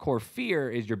valuable. Your core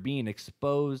fear is you're being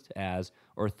exposed as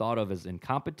or thought of as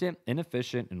incompetent,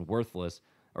 inefficient, and worthless,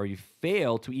 or you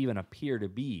fail to even appear to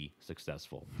be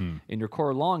successful. And your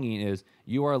core longing is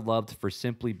you are loved for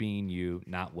simply being you,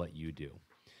 not what you do.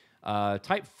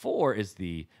 Type 4 is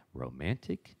the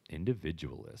romantic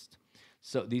individualist.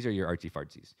 So these are your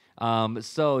artsy-fartsies.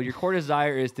 So your core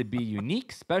desire is to be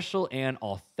unique, special, and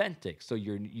authentic. So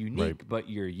you're unique, but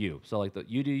you're you. So like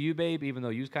you do you, babe, even though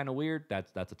you's kind of weird,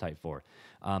 that's a type 4.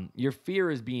 Your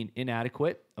fear is being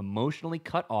inadequate, emotionally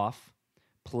cut off,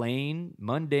 plain,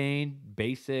 mundane,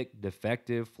 basic,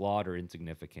 defective, flawed, or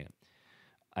insignificant.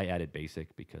 I added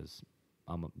basic because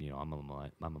I'm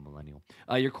a millennial.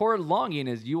 Your core longing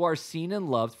is you are seen and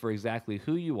loved for exactly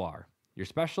who you are. You're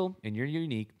special and you're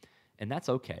unique, and that's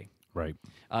okay. Right.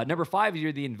 Number 5 is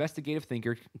you're the investigative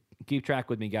thinker. Keep track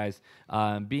with me, guys.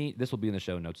 This will be in the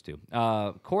show notes too.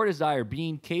 Core desire,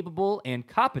 being capable and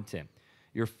competent.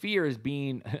 Your fear is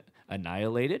being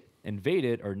annihilated,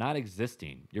 invaded, or not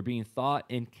existing. You're being thought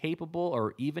incapable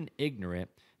or even ignorant,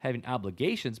 having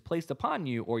obligations placed upon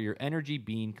you, or your energy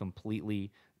being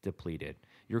completely depleted.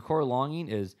 Your core longing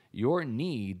is your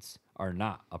needs are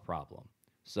not a problem.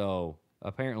 So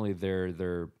apparently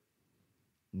they're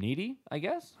needy, I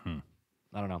guess.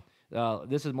 I don't know.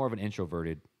 This is more of an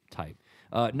introverted type.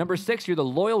 Number 6, you're the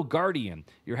loyal guardian.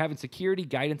 You're having security,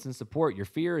 guidance, and support. Your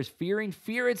fear is fearing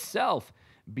fear itself,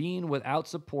 being without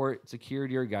support,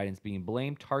 security, or guidance, being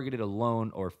blamed, targeted,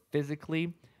 alone, or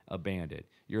physically abandoned.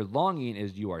 Your longing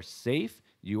is you are safe,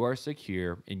 you are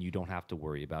secure, and you don't have to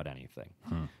worry about anything.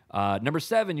 Number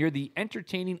 7, you're the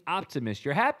entertaining optimist.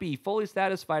 You're happy, fully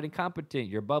satisfied, and competent.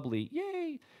 You're bubbly.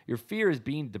 Yay! Your fear is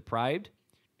being deprived,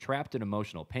 trapped in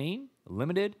emotional pain,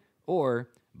 limited, or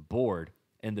bored.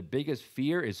 And the biggest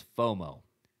fear is FOMO,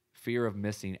 fear of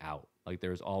missing out. Like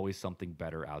there's always something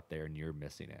better out there and you're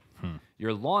missing it.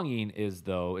 Your longing is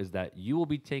that you will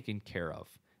be taken care of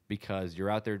because you're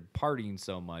out there partying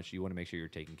so much. You want to make sure you're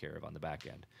taken care of on the back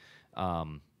end.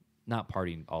 Not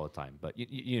partying all the time, but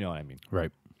you know what I mean.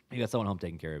 Right. You got someone home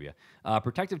taking care of you.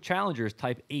 Protective challenger is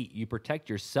type 8. You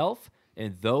protect yourself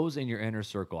and those in your inner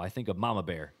circle. I think of Mama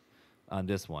Bear on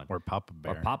this one. Or Papa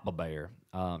Bear. Or Papa Bear.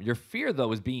 Your fear,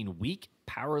 though, is being weak,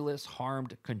 powerless,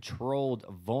 harmed, controlled,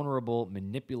 vulnerable,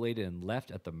 manipulated, and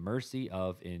left at the mercy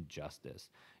of injustice.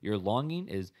 Your longing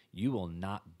is you will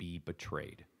not be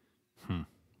betrayed.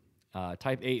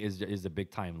 Type 8 is a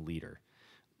big-time leader.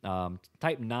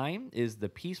 Type 9 is the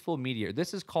peaceful mediator.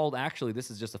 This is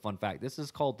just a fun fact. This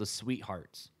is called the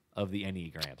sweethearts of the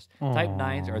Enneagrams. Type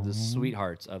 9s are the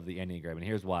sweethearts of the Enneagram, and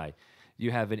here's why.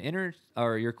 You have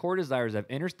your core desires have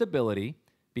inner stability,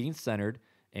 being centered,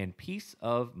 and peace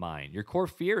of mind. Your core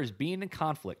fear is being in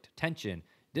conflict, tension,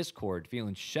 discord,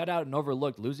 feeling shut out and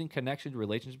overlooked, losing connection to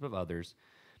relationship with others.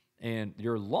 And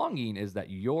your longing is that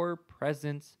your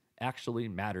presence actually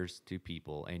matters to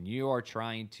people, and you are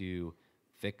trying to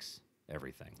fix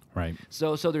everything. Right.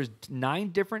 So there's 9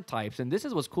 different types, and this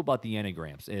is what's cool about the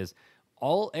Enneagrams is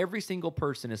every single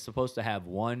person is supposed to have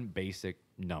one basic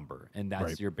number, and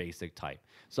that's your basic type.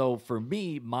 So for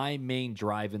me, my main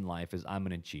drive in life is I'm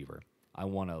an achiever. I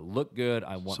want to look good.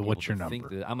 I want So people what's your to think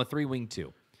number? that I'm a 3-wing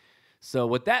 2. So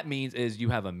what that means is you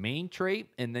have a main trait,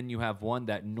 and then you have one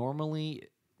that normally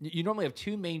you normally have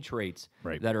two main traits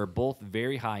Right. that are both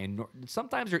very high, and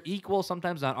sometimes they're equal,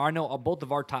 sometimes not. I know both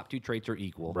of our top two traits are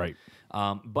equal. Right.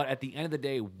 But at the end of the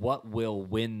day, what will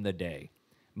win the day?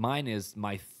 Mine is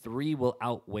my 3 will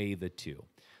outweigh the 2.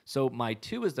 So my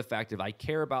 2 is the fact of I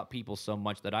care about people so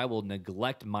much that I will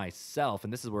neglect myself,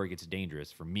 and this is where it gets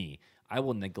dangerous for me. I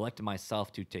will neglect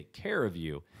myself to take care of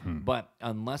you, but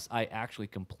unless I actually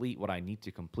complete what I need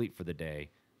to complete for the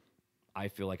day, I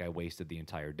feel like I wasted the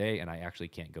entire day and I actually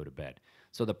can't go to bed.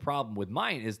 So the problem with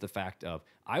mine is the fact of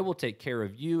I will take care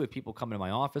of you. If people come into my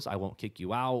office, I won't kick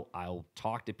you out. I'll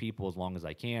talk to people as long as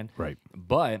I can. Right.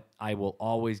 But I will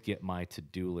always get my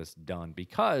to-do list done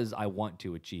because I want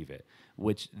to achieve it,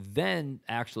 which then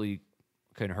actually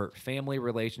can hurt family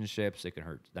relationships. It can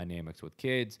hurt dynamics with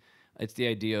kids. It's the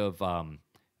idea of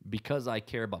because I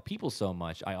care about people so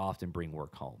much, I often bring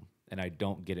work home and I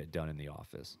don't get it done in the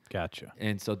office. Gotcha.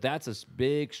 And so that's a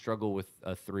big struggle with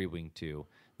a 3-wing 2.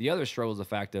 The other struggle is the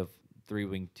fact of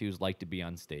 3-wing 2s like to be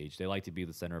on stage. They like to be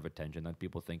the center of attention. Then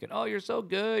people thinking, oh, you're so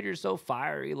good. You're so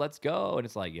fiery. Let's go. And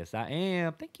it's like, yes, I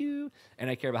am. Thank you. And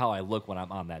I care about how I look when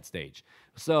I'm on that stage.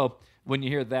 So when you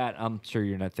hear that, I'm sure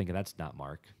you're not thinking, that's not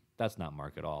Mark. That's not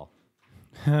Mark at all.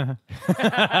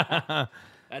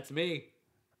 That's me.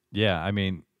 Yeah, I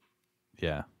mean,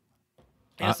 yeah.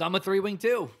 Yes, I'm a 3-wing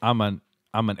 2. I'm an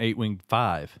 8-wing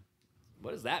 5.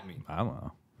 What does that mean? I don't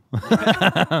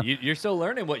know. You're still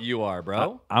learning what you are,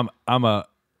 bro.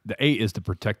 The 8 is the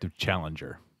protective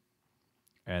challenger,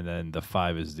 and then the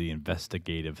 5 is the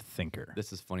investigative thinker.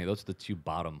 This is funny. Those are the 2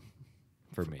 bottom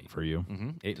for me. For you.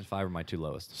 8 and 5 are my 2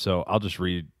 lowest. So I'll just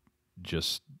read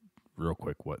just real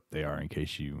quick what they are in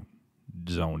case you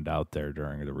zoned out there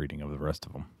during the reading of the rest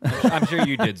of them. I'm sure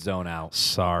you did zone out.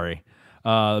 Sorry.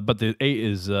 But the 8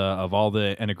 is of all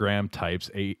the Enneagram types,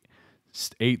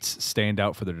 8s stand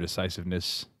out for their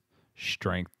decisiveness,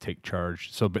 strength, take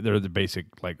charge. So they're the basic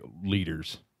like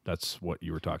leaders. That's what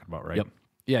you were talking about, right? Yep.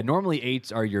 Yeah, normally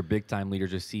 8s are your big time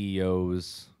leaders or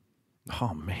CEOs.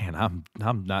 Oh man, I'm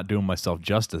not doing myself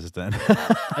justice then.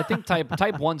 I think type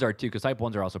 1s are too, because type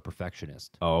 1s are also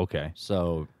perfectionist. Oh, okay.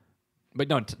 So, but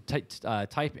no,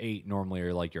 type 8 normally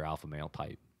are like your alpha male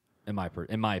type, in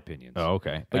my opinion. Oh,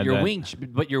 okay. But And your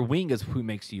then- wing is who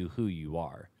makes you who you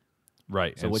are.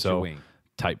 Right. So and what's your wing?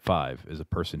 Type 5 is a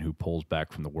person who pulls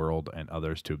back from the world and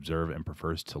others to observe and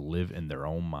prefers to live in their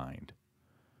own mind.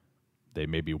 They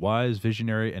may be wise,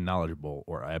 visionary, and knowledgeable,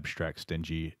 or abstract,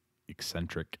 stingy,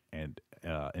 eccentric, and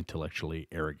intellectually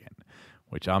arrogant,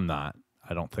 which I'm not.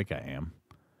 I don't think I am.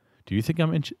 Do you think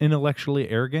I'm intellectually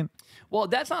arrogant? Well,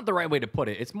 that's not the right way to put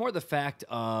it. It's more the fact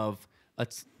of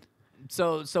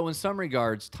so in some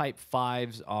regards, type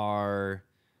 5s are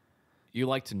you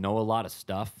like to know a lot of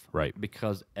stuff, Right.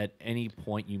 Because at any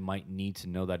point you might need to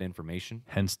know that information.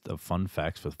 Hence the fun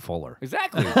facts with Fuller.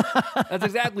 Exactly. That's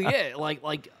exactly it.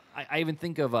 Like I even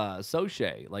think of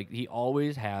Soche. Like he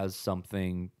always has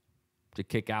something to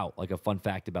kick out, like a fun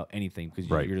fact about anything, because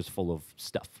Right. you're just full of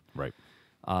stuff. Right.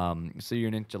 So you're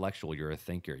an intellectual. You're a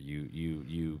thinker.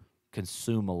 You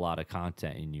consume a lot of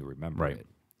content and you remember Right. it.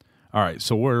 All right.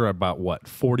 So we're about, what,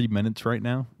 40 minutes right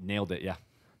now? Nailed it. Yeah.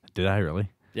 Did I really?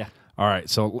 Yeah. All right.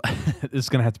 So this is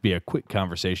going to have to be a quick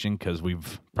conversation because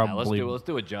we've probably... Yeah, let's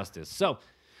do it justice.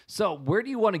 So where do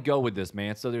you want to go with this,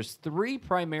 man? So there's 3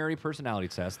 primary personality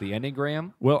tests: the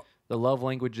Enneagram, Well, the love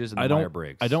languages, and I the don't-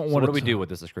 Myers-Briggs. I don't So wanna what do we t- do with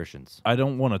this as Christians? I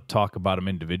don't want to talk about them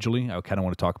individually. I kind of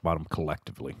want to talk about them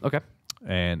collectively. Okay.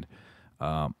 And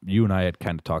you and I had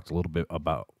kind of talked a little bit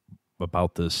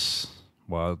about this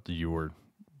while you were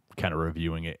kind of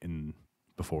reviewing it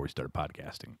before we started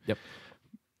podcasting. Yep.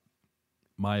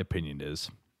 My opinion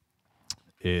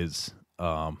is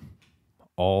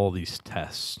all these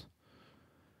tests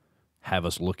have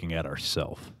us looking at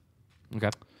ourselves. Okay.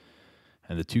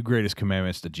 And the 2 greatest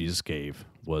commandments that Jesus gave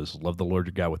was love the Lord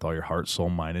your God with all your heart, soul,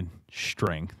 mind, and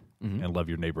strength, and love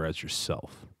your neighbor as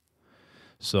yourself.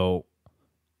 So,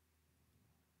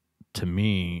 to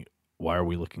me, why are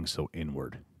we looking so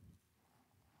inward?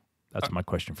 That's my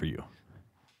question for you.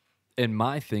 And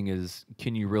my thing is,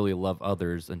 can you really love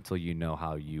others until you know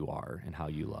how you are and how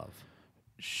you love?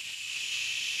 Does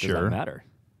Sure. that matter?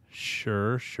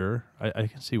 Sure. I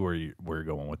can see where you're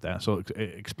going with that. So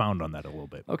expound on that a little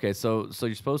bit. Okay, so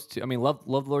you're supposed to. I mean, love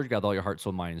the Lord your God with all your heart,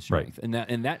 soul, mind, and strength, and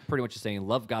that pretty much is saying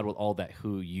love God with all that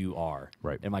who you are.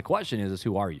 Right. And my question is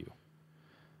who are you?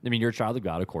 I mean, you're a child of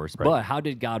God, of course, Right. but how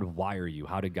did God wire you?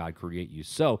 How did God create you?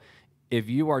 So, if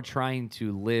you are trying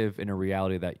to live in a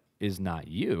reality that is not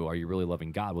you, are you really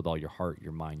loving God with all your heart,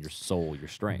 your mind, your soul, your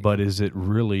strength? But is it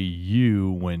really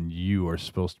you when you are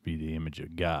supposed to be the image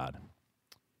of God?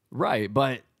 Right,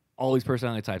 but all these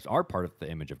personality types are part of the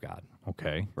image of God,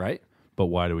 Okay. right? But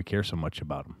why do we care so much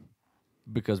about them?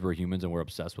 Because we're humans and we're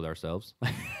obsessed with ourselves.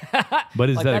 But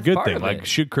is Like, that a that's good part thing? of Like, it.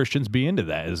 should Christians be into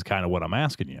that is kind of what I'm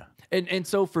asking you. And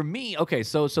so for me, okay,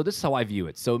 so this is how I view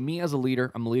it. So me as a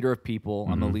leader, I'm a leader of people.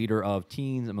 I'm a leader of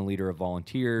teens. I'm a leader of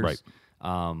volunteers. Right.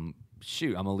 I'm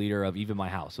a leader of even my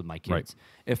house with my kids. Right.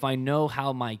 If I know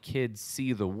how my kids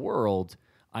see the world,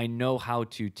 I know how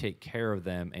to take care of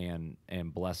them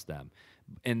and bless them.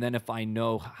 And then if I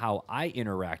know how I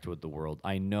interact with the world,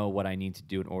 I know what I need to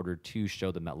do in order to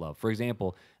show them that love. For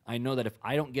example, I know that if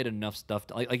I don't get enough stuff,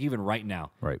 like even right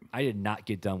now, Right. I did not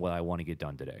get done what I want to get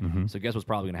done today. So guess what's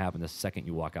probably going to happen the second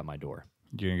you walk out my door?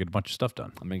 You're going to get a bunch of stuff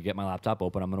done. I'm going to get my laptop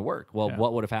open. I'm going to work. Well, Yeah.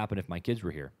 what would have happened if my kids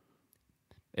were here?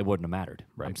 It wouldn't have mattered.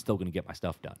 Right. I'm still going to get my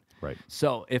stuff done. Right.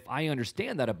 So if I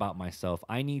understand that about myself,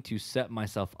 I need to set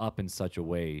myself up in such a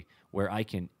way where I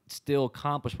can still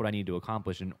accomplish what I need to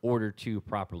accomplish in order to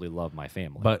properly love my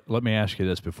family. But let me ask you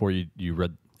this. Before you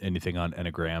read anything on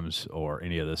Enneagrams or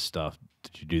any of this stuff,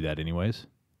 did you do that anyways?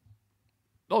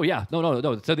 Oh, yeah. No.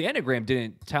 So the Enneagram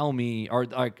didn't tell me, or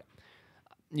like,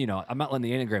 I'm not letting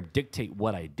the Enneagram dictate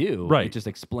what I do. Right. It just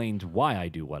explains why I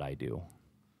do what I do.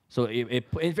 So and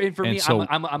for And me, so-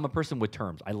 I'm a person with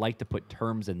terms. I like to put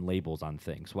terms and labels on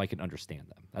things so I can understand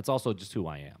them. That's also just who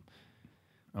I am.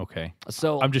 Okay.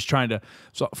 So I'm just trying to.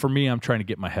 So for me, I'm trying to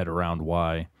get my head around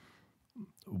why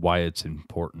it's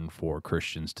important for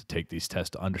Christians to take these tests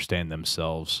to understand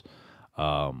themselves,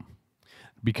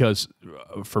 because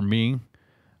for me,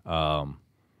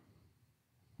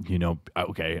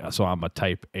 okay, so I'm a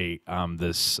type 8. I'm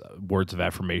this words of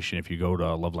affirmation. If you go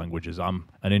to love languages, I'm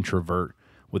an introvert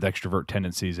with extrovert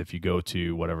tendencies. If you go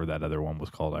to whatever that other one was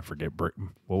called, I forget.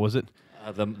 What was it?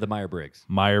 the Myers-Briggs.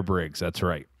 Myers-Briggs. That's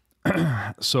right.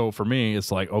 So for me,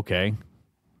 it's like, okay,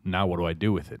 now what do I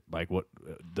do with it? Like, what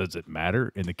does it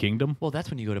matter in the kingdom? Well, that's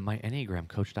when you go to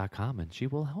myenneagramcoach.com and she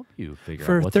will help you figure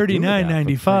For out what to do with that.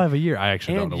 $39.95 a year. I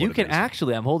actually don't And know you what can it is.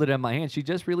 actually, I'm holding it in my hand. She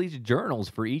just released journals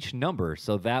for each number,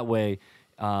 so that way,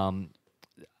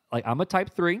 like I'm a type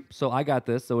 3, so I got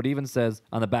this. So it even says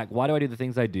on the back, why do I do the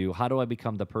things I do? How do I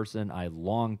become the person I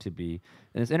long to be?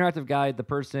 In this interactive guide, the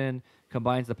person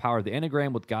combines the power of the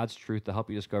Enneagram with God's truth to help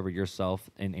you discover yourself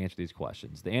and answer these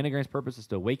questions. The Enneagram's purpose is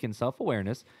to awaken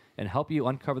self-awareness and help you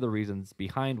uncover the reasons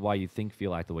behind why you think,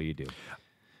 feel, act the way you do.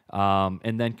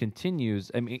 And then continues.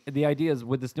 I mean, the idea is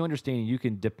with this new understanding, you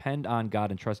can depend on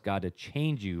God and trust God to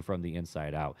change you from the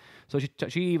inside out. So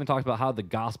she even talks about how the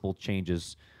gospel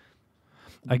changes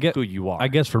who you are. I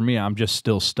guess for me, I'm just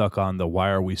still stuck on the why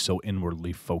are we so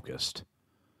inwardly focused?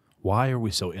 Why are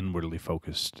we so inwardly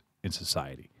focused in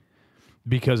society?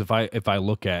 Because if I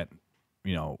look at,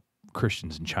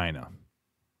 Christians in China,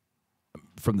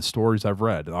 from the stories I've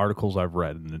read, the articles I've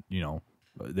read, and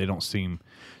they don't seem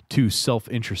too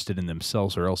self-interested in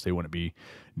themselves, or else they wouldn't be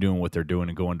doing what they're doing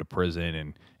and going to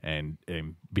prison and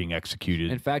being executed.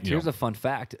 In fact, here's a fun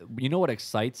fact. You know what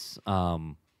excites?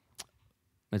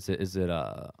 Is it?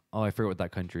 I forget what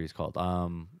that country is called.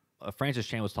 Francis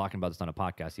Chan was talking about this on a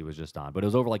podcast he was just on, but it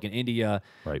was over like in India,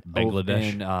 Right,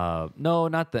 Bangladesh? No,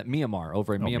 not that, Myanmar,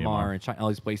 over in Myanmar Myanmar. and China, all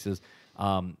these places.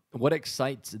 What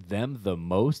excites them the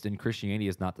most in Christianity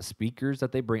is not the speakers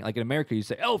that they bring. Like in America, you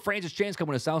say, "Oh, Francis Chan's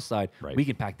coming to Southside," Right. we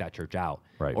can pack that church out.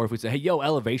 Right. Or if we say, "Hey, yo,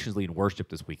 Elevation's leading worship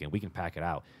this weekend," we can pack it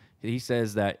out. He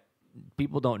says that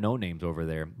people don't know names over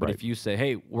there, but Right. if you say,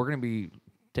 "Hey, we're going to be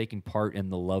taking part in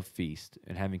the love feast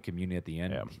and having communion at the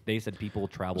end," Yeah. they said people will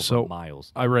travel So for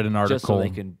miles I read an article. just so they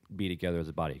can be together as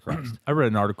a body of Christ. I read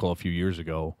an article a few years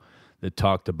ago that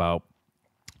talked about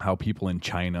how people in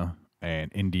China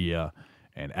and India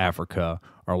and Africa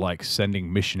are like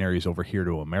sending missionaries over here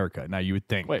to America. Now you would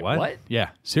think, Wait, what? Yeah,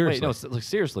 seriously. Wait, no,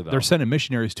 seriously though. They're sending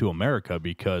missionaries to America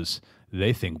because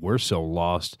they think we're so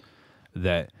lost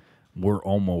that we're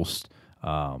almost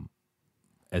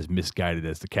as misguided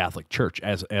as the Catholic Church,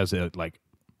 as a like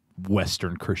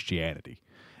Western Christianity.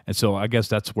 And so I guess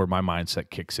that's where my mindset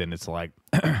kicks in. It's like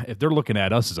if they're looking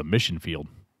at us as a mission field,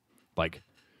 like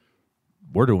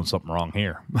we're doing something wrong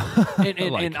here.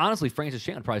 and honestly, Francis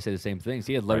Chan would probably say the same things.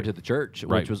 He had Letter Right. to the Church, which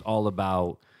Right. was all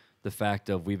about the fact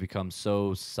of we've become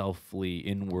so selfly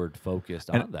inward focused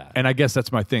on that. And I guess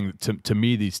that's my thing. To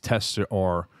me, these tests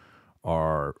are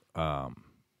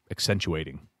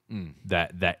accentuating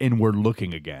that inward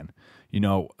looking again.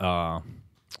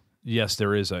 Yes,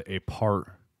 there is a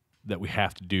part that we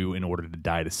have to do in order to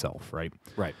die to self, right?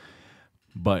 Right.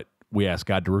 But we ask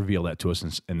God to reveal that to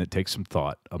us, and it takes some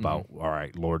thought about, all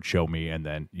right, Lord, show me, and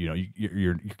then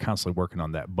you're constantly working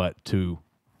on that. But to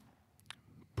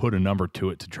put a number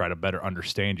to it to try to better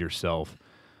understand yourself,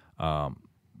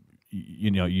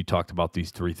 you talked about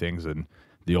these three things, and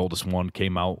the oldest one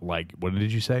came out like, what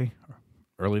did you say?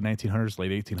 Early 1900s,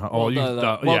 late 1800s. Well,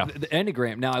 yeah. the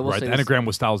Enneagram. Now, I will say the this, Enneagram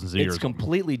was thousands of years it's ago.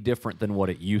 completely different than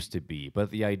what it used to be. But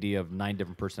the idea of 9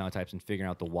 different personality types and figuring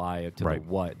out the why to Right. the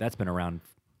what, that's been around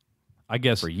I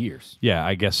guess for years. Yeah,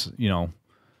 I guess,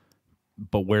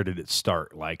 but where did it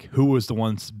start? Like, who was the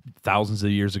ones thousands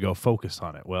of years ago focused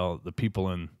on it? Well, the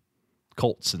people in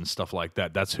cults and stuff like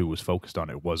that, that's who was focused on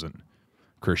it. It wasn't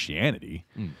Christianity.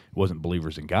 It wasn't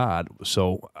believers in God.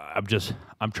 So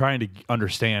I'm trying to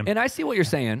understand. And I see what you're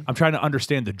saying. I'm trying to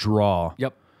understand the draw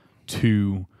Yep.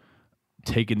 to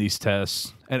taking these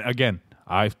tests. And again,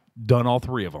 I've done all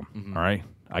three of them. All right.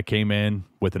 I came in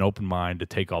with an open mind to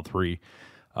take all three.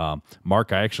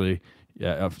 Mark, I actually,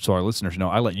 so our listeners know,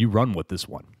 I let you run with this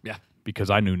one. Yeah.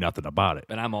 Because I knew nothing about it.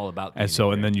 And I'm all about And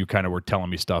so, and then you kind of were telling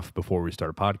me stuff before we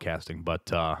started podcasting,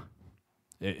 but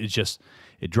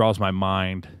it draws my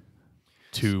mind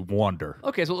to wonder.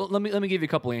 Okay, so let me give you a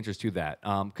couple answers to that.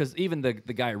 Because even the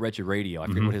guy at Wretched Radio, I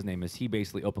forget what his name is, he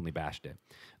basically openly bashed it.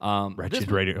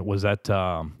 Wretched Radio, was that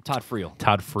Todd Friel.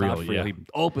 Todd Friel, yeah. He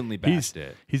openly bashed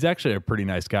it. He's actually a pretty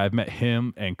nice guy. I've met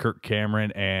him and Kirk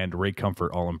Cameron and Ray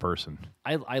Comfort all in person.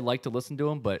 I like to listen to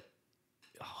him, but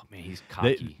oh man, he's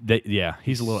cocky.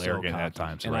 He's a little So arrogant cocky. at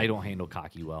times. And right? I don't handle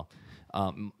cocky well.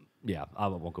 Yeah, I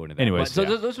won't go into that. Anyways, But,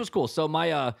 so this was cool. So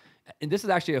my and this is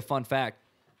actually a fun fact.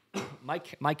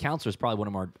 My counselor is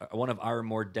probably one of our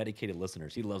more dedicated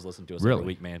listeners. He loves listening to us Really? every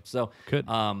week, man. So Good.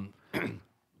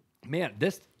 man,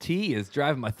 this tea is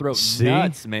driving my throat See?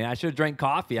 nuts, man. I should have drank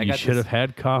coffee. I You got should this, have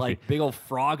had coffee. like big old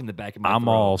frog in the back of my I'm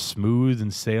throat. all smooth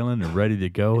and sailing and ready to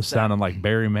go, sounding like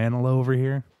Barry Manilow over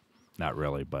here. Not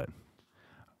really, but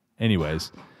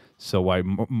anyways. So why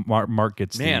Mark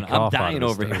gets Man, the I'm cough dying out of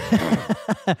over his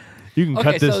here. You can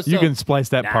cut this. You can splice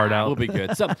that part out. We'll be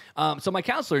good. So, so my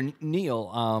counselor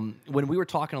Neil, when we were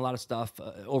talking a lot of stuff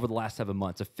over the last 7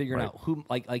 months of figuring out who,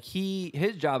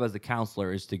 his job as a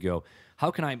counselor is to go,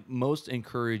 how can I most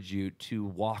encourage you to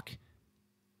walk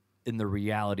in the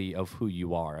reality of who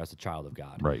you are as a child of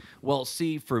God? Right. Well,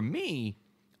 see, for me,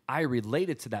 I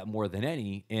related to that more than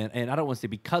any, and I don't want to say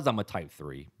because I'm a type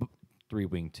 3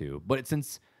 wing 2, but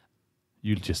since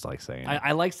You just like saying it.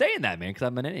 I like saying that, man, because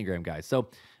I'm an Enneagram guy. So,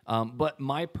 but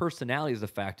my personality is the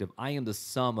fact of I am the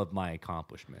sum of my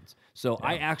accomplishments. So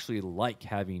I actually like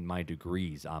having my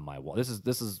degrees on my wall. This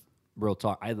is real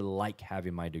talk. I like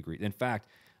having my degrees. In fact,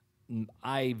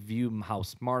 I view how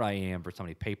smart I am for so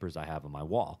many papers I have on my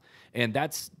wall, and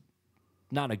that's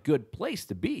not a good place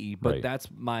to be. But Right. that's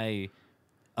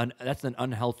that's an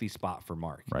unhealthy spot for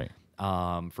Mark. Right.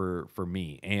 For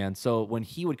me. And so when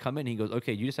he would come in, he goes,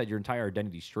 okay, you just had your entire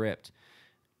identity stripped.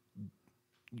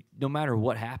 No matter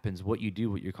what happens, what you do,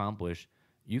 what you accomplish,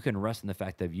 you can rest in the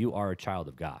fact that you are a child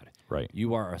of God. Right.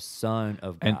 You are a son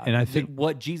of God. And I think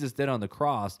what Jesus did on the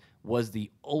cross was the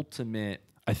ultimate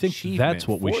I think that's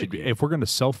what we should be. If we're going to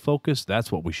self-focus,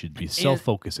 that's what we should be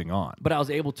self-focusing on. But I was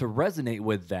able to resonate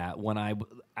with that when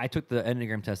I took the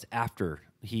Enneagram test after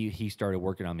he started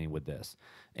working on me with this.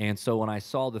 And so when I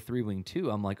saw the 3-wing 2,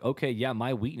 I'm like, okay, yeah,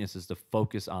 my weakness is to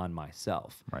focus on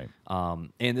myself. Right.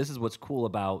 And this is what's cool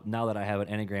about now that I have an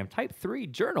Enneagram Type 3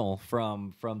 journal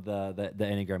from the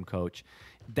Enneagram coach.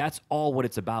 That's all what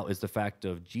it's about is the fact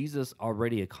of Jesus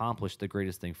already accomplished the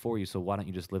greatest thing for you. So why don't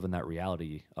you just live in that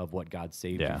reality of what God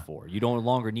saved you for? You no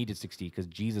longer need to succeed because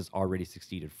Jesus already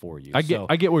succeeded for you. I get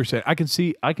what you're saying. I can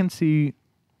see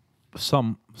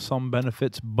some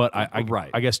benefits, but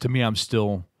I guess to me I'm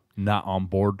still not on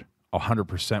board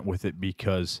 100% with it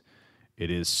because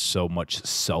it is so much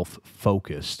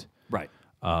self-focused. Right.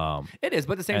 It is,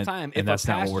 but at the same time, and that's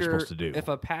not what we're supposed to do. If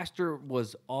a pastor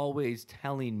was always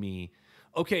telling me,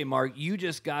 okay, Mark, you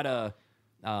just gotta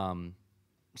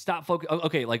stop focus.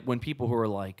 Okay, like when people who are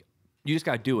like, you just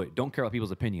gotta do it. Don't care about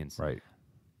people's opinions. Right.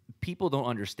 People don't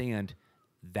understand.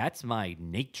 That's my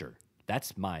nature.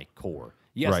 That's my core.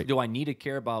 Yes. Right. Do I need to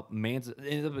care about man's?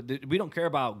 We don't care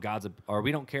about God's, or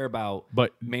we don't care about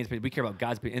man's opinion. We care about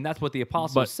God's opinion, and that's what the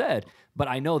apostles said. But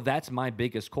I know that's my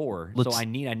biggest core. So I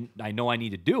know I need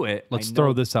to do it. Let's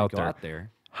throw this out there.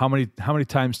 there. How many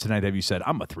times tonight have you said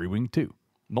I'm a 3-wing 2?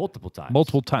 Multiple times.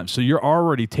 Multiple times. So you're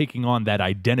already taking on that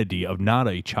identity of not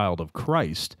a child of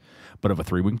Christ, but of a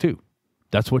 3-wing 2.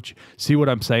 That's what you see what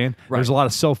I'm saying? Right. There's a lot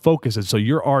of self-focus, and so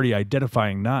you're already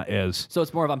identifying not as. So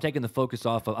it's more of I'm taking the focus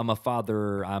off of I'm a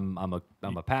father, I'm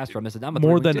a pastor, I'm a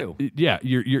more than too. Yeah,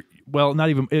 you're well, not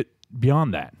even it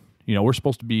beyond that. You know, we're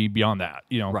supposed to be beyond that.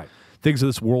 You know, right. Things of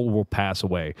this world will pass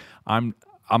away. I'm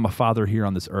a father here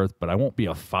on this earth, but I won't be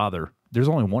a father. There's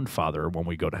only one father when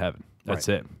we go to heaven. That's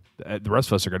it. The rest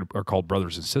of us are called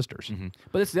brothers and sisters.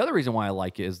 But it's the other reason why I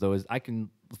like it is I can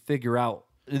figure out.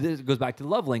 This goes back to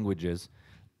love languages.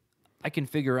 I can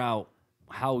figure out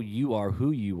how you are,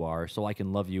 who you are, so I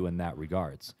can love you in that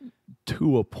regards.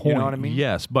 To a point, You know what I mean?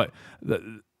 yes. But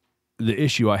the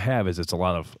issue I have is it's a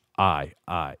lot of I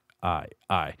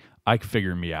can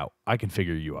figure me out. I can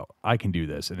figure you out. I can do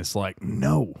this. And it's like,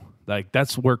 no. Like,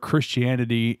 that's where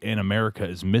Christianity in America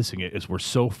is missing it, is we're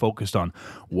so focused on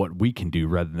what we can do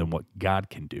rather than what God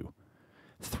can do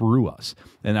through us.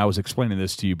 And I was explaining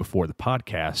this to you before the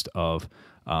podcast of,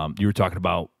 you were talking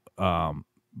about,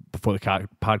 before the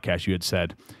podcast, you had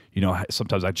said,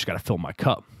 sometimes I just got to fill my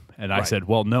cup. And I said,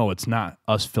 well, no, it's not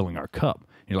us filling our cup.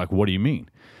 And you're like, what do you mean?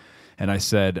 And I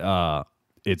said,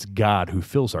 it's God who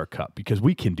fills our cup, because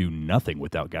we can do nothing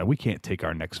without God. We can't take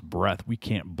our next breath. We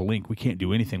can't blink. We can't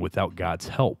do anything without God's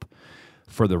help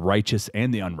for the righteous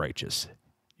and the unrighteous.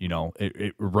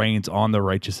 It rains on the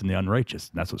righteous and the unrighteous.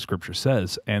 And that's what Scripture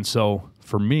says. And so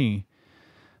for me,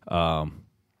 I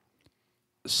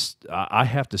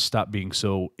have to stop being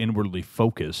so inwardly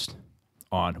focused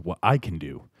on what I can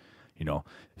do.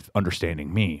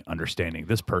 Understanding me, understanding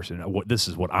this person. This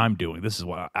is what I'm doing. This is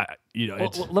what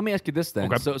Well, let me ask you this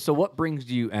then. Okay. So what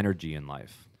brings you energy in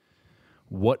life?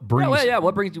 What brings?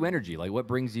 What brings you energy? Like, what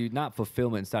brings you not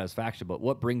fulfillment and satisfaction, but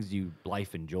what brings you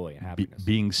life and joy and happiness?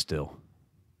 Being still.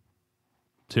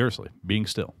 Seriously, being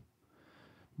still,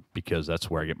 because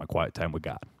that's where I get my quiet time with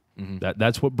God.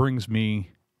 That's what brings me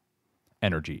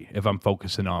energy if I'm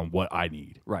focusing on what I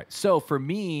need. Right. So for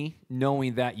me,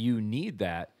 knowing that you need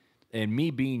that, and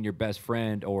me being your best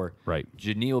friend, or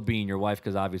Janelle being your wife,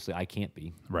 because obviously I can't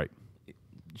be. Right.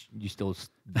 You still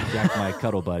jack my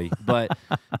cuddle buddy. But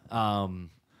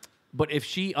if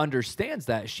she understands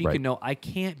that, she can know I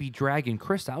can't be dragging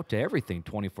Chris out to everything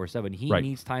 24/7. He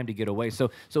needs time to get away.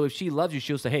 So if she loves you,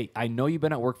 she'll say, hey, I know you've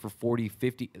been at work for 40,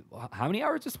 50, how many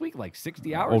hours this week? Like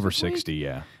 60 hours Over this 60, week?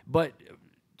 yeah. But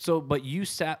you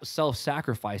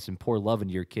self-sacrifice and pour love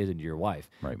into your kids and to your wife.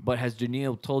 Right. But has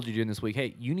Janelle told you during this week,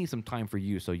 hey, you need some time for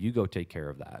you, so you go take care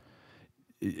of that?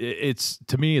 It's,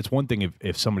 to me, it's one thing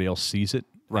if somebody else sees it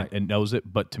and knows it,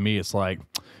 but to me, it's like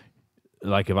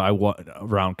if I walk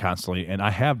around constantly, and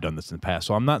I have done this in the past,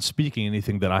 so I'm not speaking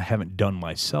anything that I haven't done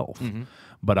myself.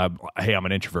 But I'm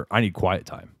an introvert. I need quiet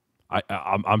time.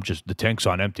 I'm just, the tank's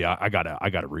on empty. I gotta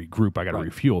regroup. I gotta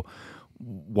refuel.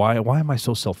 Why am I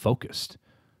so self-focused?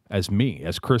 As me,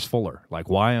 as Chris Fuller, like,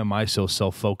 why am I so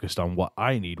self-focused on what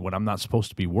I need when I'm not supposed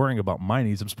to be worrying about my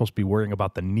needs? I'm supposed to be worrying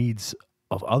about the needs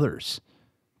of others.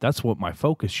 That's what my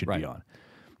focus should be on,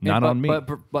 not on me.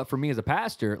 But for me as a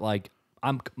pastor, like,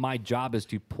 my job is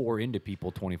to pour into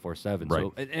people 24/7. Right.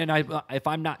 So, and if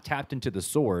I'm not tapped into the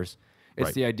source,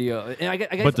 it's the idea. And I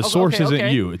guess, but the source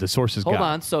isn't you. The source is God. Hold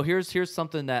on. So here's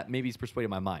something that maybe is persuaded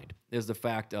my mind, is the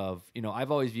fact of, I've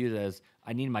always viewed it as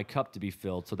I need my cup to be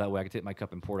filled, so that way I can take my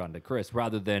cup and pour it onto Chris,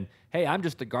 rather than, hey, I'm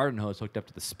just a garden hose hooked up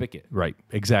to the spigot. Right.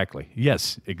 Exactly.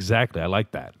 Yes. Exactly. I like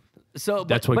that. So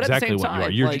that's but exactly at the same what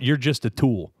time, you are. You're just a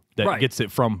tool that gets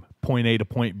it from point A to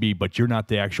point B, but you're not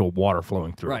the actual water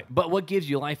flowing through. Right. But what gives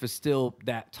you life is still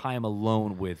that time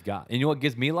alone with God. And you know what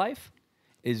gives me life?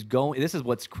 Is going. This is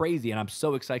what's crazy, and I'm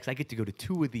so excited because I get to go to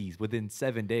 2 of these within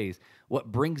 7 days.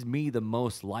 What brings me the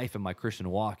most life in my Christian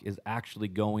walk is actually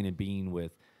going and being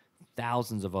with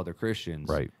thousands of other Christians,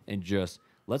 and just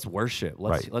let's worship,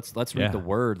 let's read the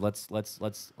Word, let's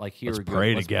like hear, let's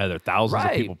pray together. Thousands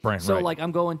of people praying. So like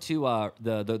I'm going to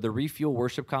the Refuel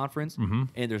Worship Conference, and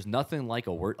there's nothing like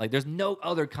there's no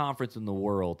other conference in the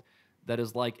world that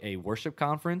is like a worship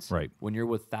conference. When you're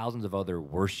with thousands of other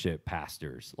worship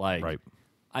pastors,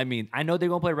 I mean, I know they're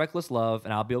going to play Reckless Love,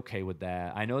 and I'll be okay with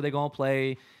that. I know they're going to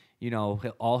play,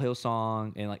 All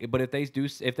Hillsong, and but if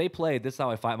they play This Is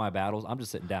How I Fight My Battles, I'm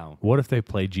just sitting down. What if they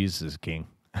play Jesus is King?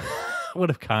 What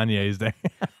if Kanye is there?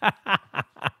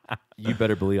 You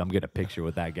better believe I'm getting a picture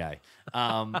with that guy.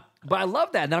 But I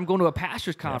love that. And then I'm going to a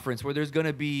pastor's conference where there's going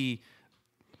to be,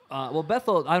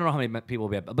 Bethel, I don't know how many people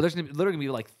will be, but there's literally going to be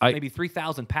like maybe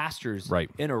 3,000 pastors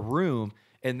in a room.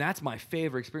 And that's my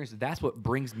favorite experience. That's what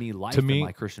brings me life in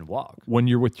my Christian walk. When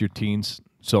you're with your teens,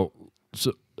 so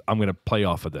I'm going to play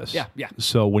off of this. Yeah.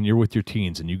 So when you're with your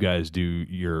teens and you guys do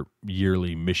your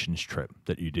yearly missions trip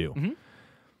that you do,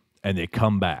 and they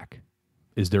come back,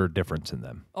 is there a difference in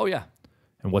them? Oh, yeah.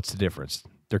 And what's the difference?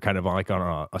 They're kind of like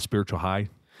on a spiritual high,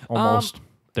 almost.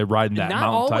 They're riding that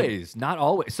mountain. Not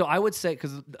always. So I would say,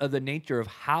 because of the nature of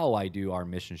how I do our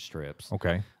mission trips,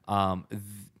 okay, a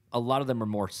lot of them are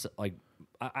more like,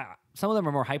 some of them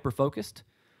are more hyper-focused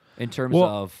in terms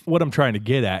of... What I'm trying to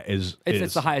get at is...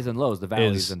 It's the highs and lows, the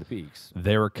valleys and the peaks.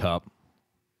 Their cup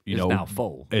you It's know, now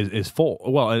full. Is full.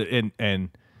 Well, and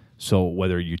so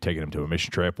whether you're taking them to a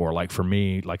mission trip or like for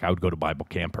me, like I would go to Bible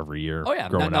camp every year. Oh yeah,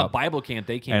 growing not up. Bible camp.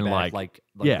 They came And, back like, like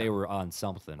yeah. they were on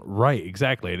something. Right,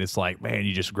 exactly. And it's like, man,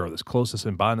 you just grow this closeness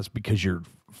and bondness because you're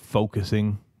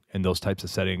focusing in those types of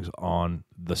settings on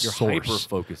the You're source,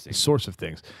 hyper-focusing. the source of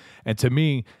things. And to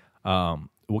me,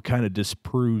 what kind of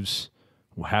disproves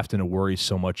having to worry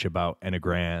so much about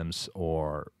enneagrams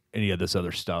or any of this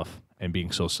other stuff and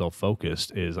being so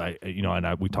self-focused is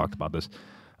we talked about this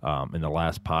in the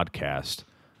last podcast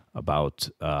about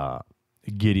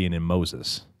Gideon and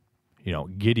Moses. You know,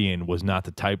 Gideon was not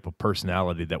the type of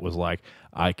personality that was like,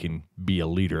 I can be a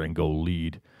leader and go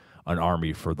lead an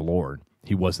army for the Lord.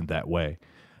 He wasn't that way.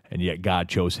 And yet God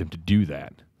chose him to do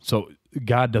that. So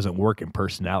God doesn't work in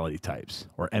personality types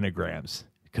or enneagrams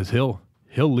because he'll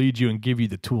lead you and give you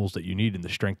the tools that you need and the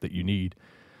strength that you need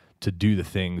to do the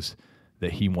things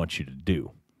that he wants you to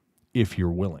do if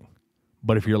you're willing.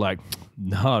 But if you're like,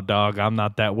 no, dog, I'm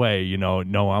not that way. You know,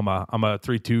 no, I'm a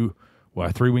 3-2, well,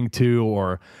 a 3-wing 2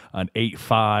 or an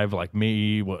 8-5 like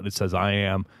me, what it says I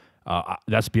am.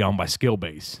 That's beyond my skill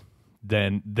base.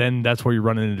 Then that's where you're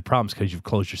running into problems because you've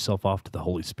closed yourself off to the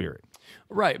Holy Spirit.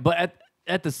 Right, but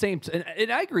at the same time,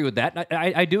 and I agree with that.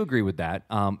 I do agree with that.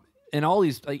 And all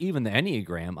these, like even the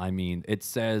Enneagram, I mean, it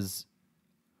says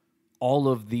all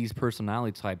of these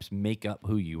personality types make up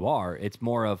who you are. It's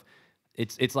more of,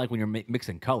 it's like when you're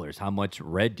mixing colors. How much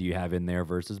red do you have in there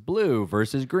versus blue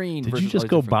versus green? Did versus you just all these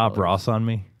go different Bob colors. Ross on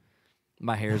me?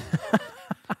 My hair's.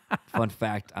 Fun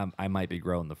fact: I might be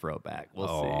growing the fro back. We'll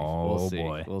see. Oh, We'll see.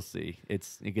 boy. We'll see.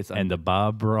 It gets And the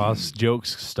Bob Ross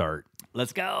jokes start.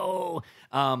 Let's go.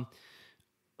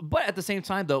 But at the same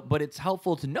time, though, it's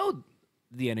helpful to know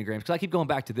the Enneagrams because I keep going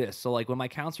back to this. So, like when my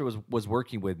counselor was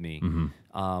working with me,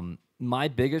 my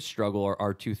biggest struggle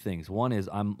are two things. One is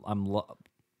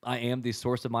I am the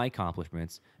source of my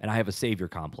accomplishments, and I have a savior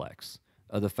complex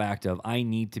of the fact of I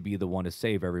need to be the one to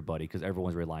save everybody because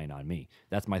everyone's relying on me.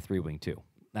 That's my 3-wing 2.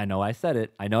 I know I said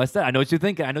it. I know what you're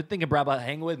thinking. I know you're thinking, Brad, about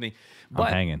hanging with me. But,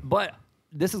 I'm hanging. But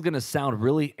this is going to sound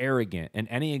really arrogant. And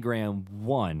Enneagram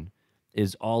 1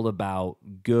 is all about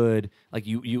good. Like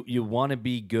you want to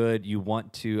be good. You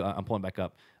want to. I'm pulling back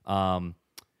up.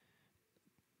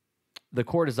 The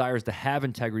core desire is to have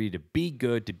integrity, to be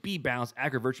good, to be balanced,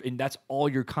 accurate, virtuous, and that's all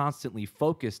you're constantly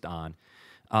focused on.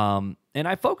 And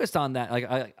I focused on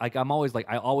that. I'm always like,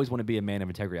 I always want to be a man of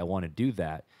integrity. I want to do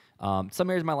that. Some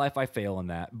areas of my life I fail in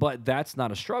that, but that's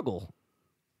not a struggle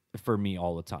for me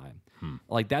all the time.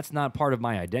 Like that's not part of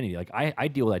my identity. Like I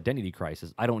deal with identity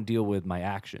crisis. I don't deal with my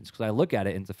actions because I look at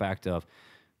it in the fact of,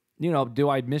 do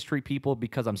I mistreat people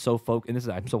because I'm so focused?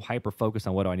 And I'm so hyper focused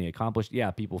on what do I need to accomplish? Yeah,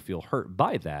 people feel hurt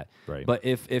by that. Right. But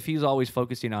if he's always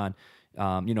focusing on,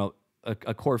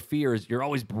 a core fear is you're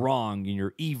always wrong and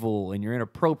you're evil and you're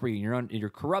inappropriate and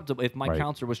you're corruptible. If my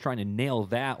counselor was trying to nail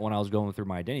that when I was going through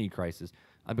my identity crisis,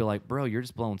 I'd be like, bro, you're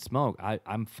just blowing smoke.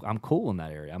 I'm cool in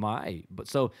that area. I'm all right.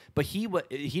 But he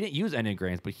didn't use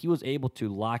Enneagrams, but he was able to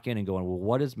lock in and go, well,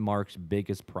 what is Mark's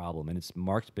biggest problem? And it's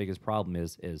Mark's biggest problem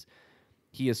is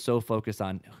he is so focused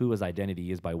on who his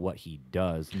identity is by what he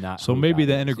does, not So who maybe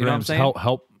God the is. You know what I'm enneagrams saying?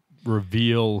 help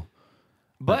reveal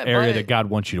the area that God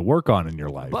wants you to work on in your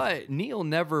life. But Neil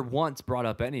never once brought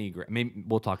up Enneagram. Maybe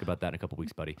we'll talk about that in a couple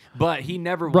weeks, buddy. But he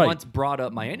never once brought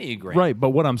up my Enneagram. Right, but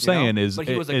what I'm saying is But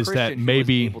he was a is Christian that who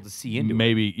maybe was able to see into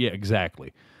maybe yeah,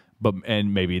 exactly. But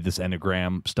maybe this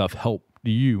enneagram stuff helped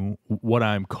you. What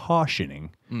I'm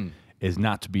cautioning is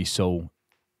not to be so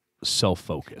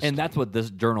self-focused. And that's what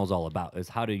this journal is all about: is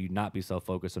how do you not be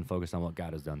self-focused and focus on what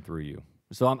God has done through you.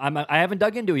 So I haven't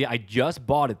dug into it yet. I just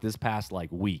bought it this past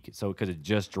week, so because it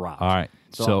just dropped. All right,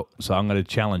 so I'm going to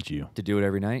challenge you to do it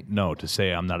every night. No, to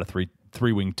say I'm not a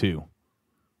 3-wing 2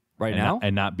 right now,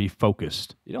 and not be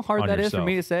focused. You know how hard that is for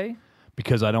me to say.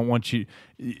 Because I don't want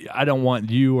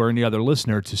you or any other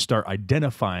listener to start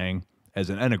identifying as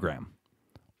an Enneagram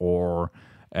or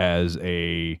as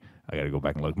I got to go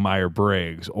back and look,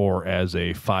 Briggs or as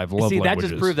a 5 love languages. See, that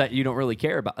just proved that you don't really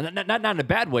care about, not in a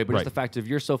bad way, but just the fact of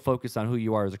you're so focused on who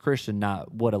you are as a Christian,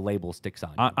 not what a label sticks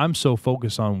on you. I'm so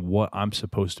focused on what I'm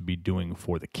supposed to be doing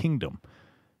for the kingdom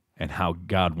and how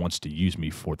God wants to use me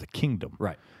for the kingdom.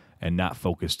 Right. And not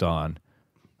focused on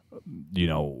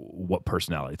what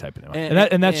personality type I am.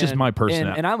 And that's just my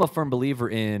personality. And I'm a firm believer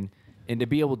in to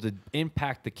be able to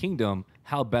impact the kingdom,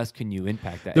 how best can you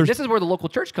impact that? This is where the local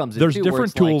church comes in. There's too,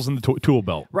 different tools in the tool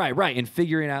belt. Right, and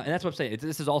figuring out, and that's what I'm saying.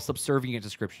 This is all subservient to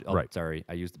Scripture. Oh, right. Sorry,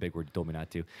 I used the big word you told me not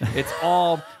to.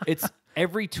 It's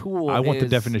every tool. I want the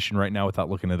definition right now without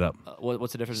looking it up.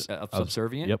 What's the definition of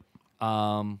subservient? Yep.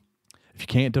 If you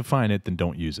can't define it, then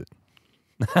don't use it.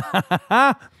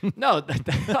 No,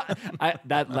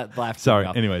 that laughed. Sorry. me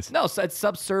off. Anyways. No, so it's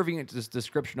subservient to this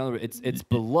description. In other words, it's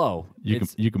below. You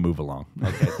It's- can move along.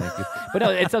 Okay, thank you. But no,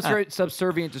 it's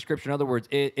subservient description. In other words,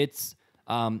 it's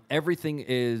everything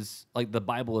is like the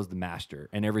Bible is the master,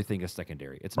 and everything is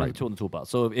secondary. It's another tool in the tool belt.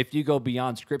 So if you go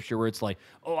beyond Scripture, where it's like,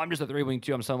 oh, I'm just a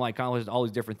 3-wing-2, I'm someone accomplished all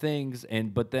these different things,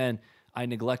 but then I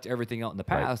neglect everything else in the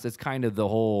past. It's kind of the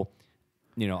whole,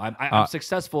 I'm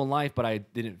successful in life, but I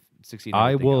didn't succeed. In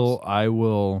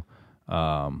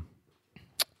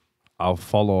I'll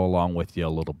follow along with you a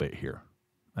little bit here,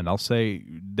 and I'll say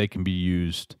they can be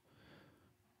used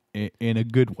in a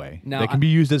good way. Now, they can be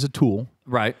used as a tool,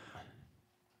 right?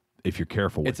 if you're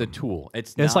careful with It's a them. tool.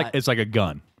 It's like a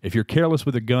gun. If you're careless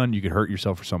with a gun, you could hurt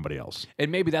yourself or somebody else.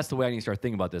 and maybe that's the way I need to start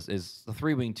thinking about this. Is the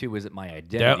 3-wing-2 isn't my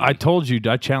identity? Yeah, I told you.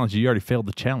 I challenged you. You already failed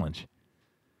the challenge.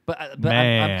 But I'm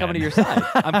Man. coming to your side.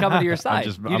 I'm coming to your side.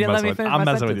 You didn't let me finish I'm my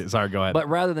messing sentence. with you. Sorry, go ahead. But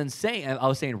rather than saying I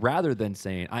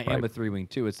am a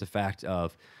 3-wing-2, it's the fact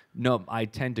of no, I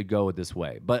tend to go this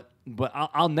way. But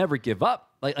I'll never give up.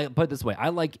 Like put it this way, I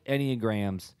like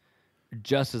Enneagrams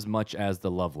just as much as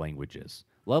the love languages.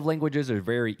 Love languages are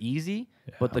very easy,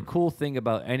 but the cool thing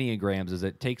about Enneagrams is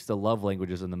it takes the love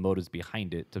languages and the motives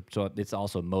behind it. So it's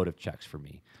also motive checks for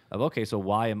me. Of okay, so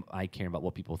why am I caring about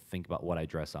what people think about what I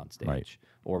dress on stage,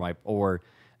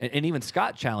 and even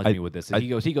Scott challenged me with this. And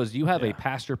he goes, you have a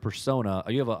pastor persona.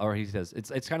 Or he says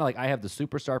it's kind of like I have the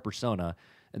superstar persona,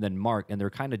 and then Mark, and they're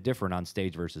kind of different on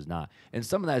stage versus not. And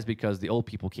some of that is because the old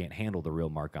people can't handle the real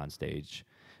Mark on stage.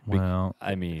 Well,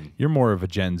 I mean, you're more of a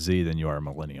Gen Z than you are a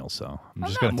millennial, so I'm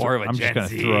just not more of a I'm Gen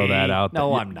just Z. gonna throw that out. No,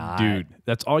 there. I'm not. Dude.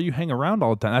 That's all you hang around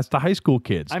all the time. That's the high school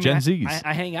kids, I mean, Gen Zs.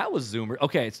 I hang out with Zoomers.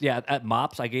 Okay, at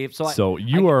Mops I gave. So I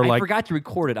I forgot to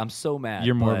record it. I'm so mad.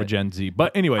 you're more of a but Gen Z.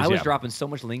 But anyways, I was dropping so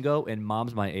much lingo, and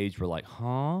moms my age were like, "Huh?"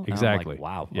 And I'm exactly. like,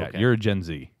 wow. Yeah, okay. you're a Gen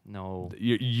Z. No,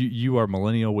 You are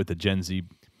millennial with a Gen Z.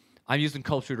 I'm using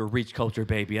culture to reach culture,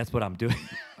 baby. That's what I'm doing.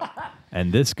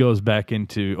 And this goes back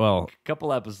into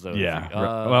Couple episodes. yeah.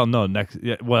 Last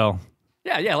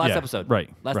episode. Right.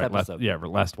 Last right, episode.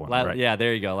 last one. right. Yeah,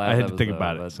 there you go. Last I had to think episode,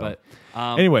 about it.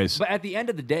 So. Anyways, but at the end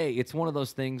of the day, it's one of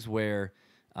those things where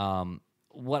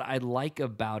what I like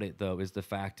about it though is the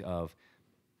fact of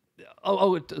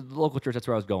the local church. That's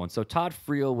where I was going. So Todd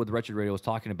Friel with Wretched Radio was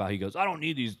talking about. He goes, I don't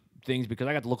need these things because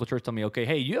I got the local church tell me, okay,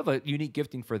 hey, you have a unique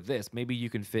gifting for this. Maybe you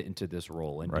can fit into this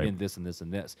role and in this and this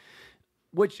and this,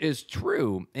 which is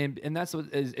true. And that's what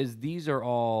is these are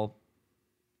all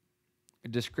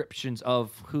descriptions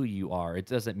of who you are. It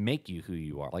doesn't make you who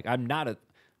you are. Like I'm not a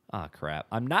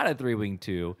I'm not a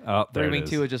 3-wing-2. Oh, there it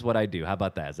 3-wing-2 is just what I do. How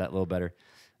about that? Is that a little better?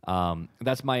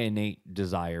 That's my innate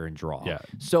desire and draw. Yeah.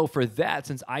 So for that,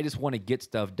 since I just want to get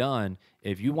stuff done,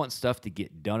 if you want stuff to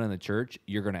get done in the church,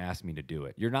 you're going to ask me to do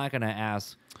it. You're not going to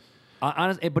ask,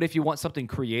 honestly, but if you want something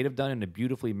creative done in a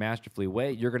beautifully, masterfully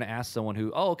way, you're going to ask someone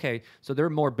who, so they're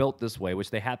more built this way,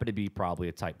 which they happen to be probably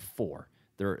a type 4.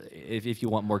 They're, if you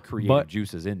want more creative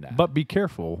juices in that. But be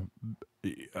careful.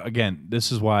 Again,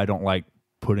 this is why I don't like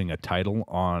putting a title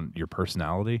on your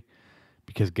personality,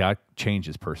 because God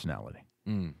changes personality.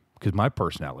 Because my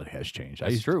personality has changed.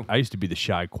 That's true. I used to be the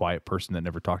shy, quiet person that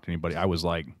never talked to anybody. I was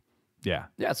like, yeah.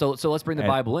 So let's bring the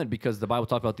Bible in, because the Bible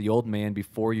talked about the old man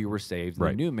before you were saved,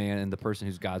 the new man, and the person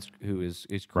who is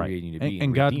creating you to be.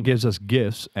 And God gives us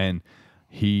gifts, and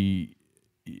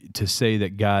to say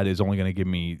that God is only going to give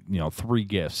me 3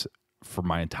 gifts for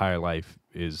my entire life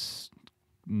is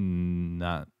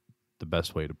not the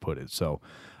best way to put it. So,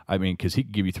 I mean, because He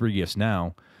could give you 3 gifts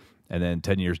now, and then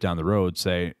 10 years down the road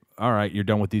say, all right, you're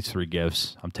done with these 3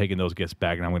 gifts. I'm taking those gifts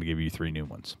back, and I'm going to give you 3 new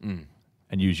ones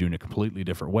and use you in a completely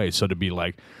different way. So to be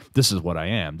like, this is what I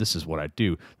am. This is what I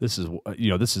do. This is,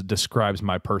 describes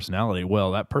my personality.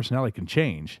 Well, that personality can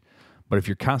change. But if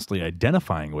you're constantly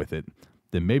identifying with it,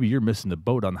 then maybe you're missing the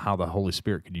boat on how the Holy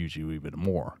Spirit could use you even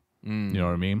more. You know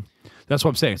what I mean? That's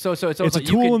what I'm saying. So it's a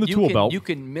tool in the tool belt. You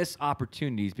can miss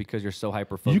opportunities because you're so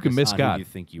hyper-focused. You can miss on God. Who you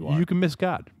think you are. You can miss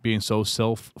God being so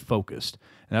self-focused.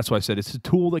 And that's why I said it's a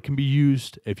tool that can be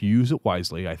used if you use it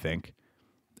wisely, I think.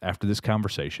 After this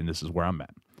conversation, this is where I'm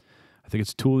at. I think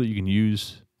it's a tool that you can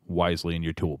use wisely in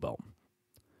your tool belt.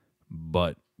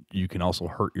 But you can also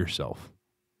hurt yourself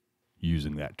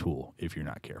using that tool if you're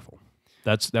not careful.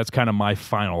 That's kind of my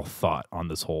final thought on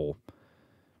this whole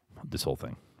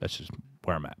thing. That's just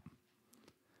where I'm at.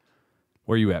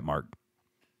 Where are you at, Mark?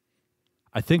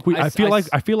 I think I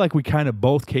feel like we kind of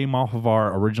both came off of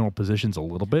our original positions a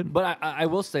little bit. But I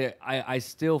will say I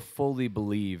still fully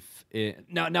believe it.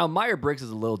 Now Myers-Briggs is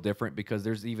a little different, because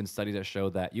there's even studies that show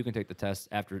that you can take the test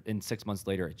and 6 months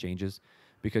later it changes.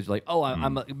 because you're like,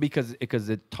 oh, because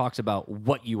it talks about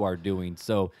what you are doing.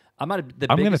 So I'm not the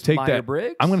I'm going to biggest take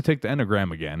Myers-Briggs. I'm going to take the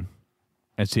Enneagram again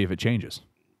and see if it changes.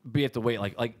 But you have to wait,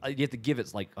 like you have to give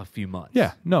it like a few months.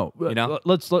 Yeah, no. You know?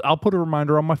 I'll put a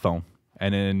reminder on my phone,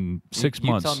 and in 6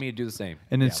 months, You tell me to do the same.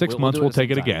 and in Yeah, 6 months do we'll at the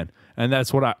take it same time. again. And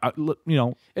that's what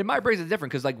And Myers-Briggs is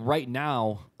different because, like, right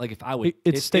now, like if I would,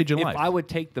 It's stage in life. If I would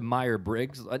take the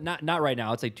Myers-Briggs, not right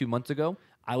now, I'd say 2 months ago,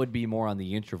 I would be more on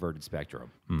the introverted spectrum.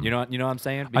 You know what I'm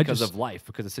saying? Because of life,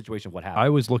 because of the situation, of what happened. I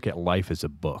always look at life as a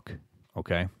book.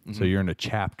 Okay, so you're in a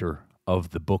chapter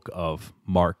of the book of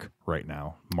Mark right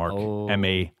now. Mark,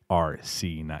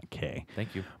 M-A-R-C, not K.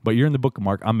 Thank you. But you're in the book of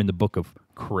Mark. I'm in the book of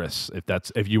Chris,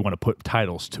 if you want to put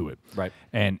titles to it. Right.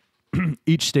 And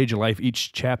each stage of life,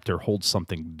 each chapter holds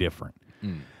something different.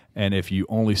 And if you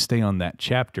only stay on that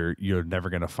chapter, you're never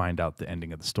going to find out the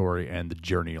ending of the story and the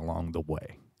journey along the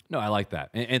way. No, I like that,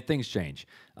 and things change.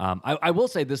 I will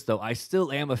say this though, I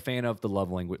still am a fan of the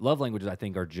love language. Love languages, I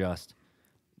think, are just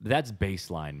that's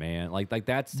baseline, man. Like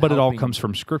that's. But it all helping- comes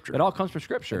from Scripture. It all comes from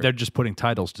Scripture. They're just putting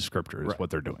titles to Scripture is what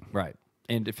they're doing. Right.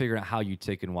 And to figure out how you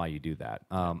tick and why you do that.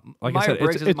 Like I said,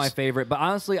 Myers-Briggs is it's- my favorite, but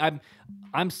honestly,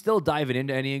 I'm still diving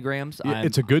into Enneagrams.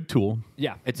 It's a good tool.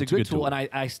 Yeah, it's a good tool, and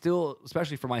I still,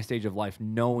 especially for my stage of life,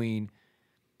 knowing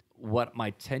what my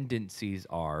tendencies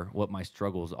are, what my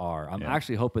struggles are. I'm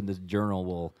actually hoping this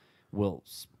journal will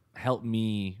help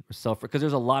me because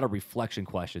there's a lot of reflection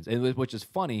questions, which is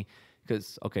funny.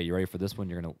 Because, okay, you ready for this one?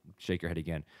 You're going to shake your head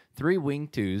again.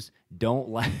 3-winged twos don't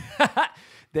like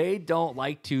they don't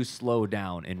like to slow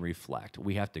down and reflect.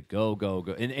 We have to go.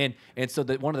 And so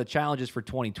one of the challenges for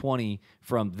 2020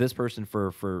 from this person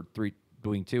for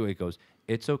 3-winged two, it goes,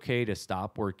 it's okay to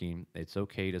stop working. It's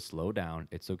okay to slow down.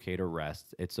 It's okay to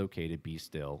rest. It's okay to be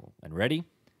still. And ready?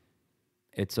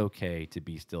 It's okay to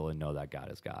be still and know that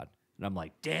God is God. And I'm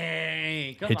like,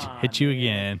 dang, come on, hit you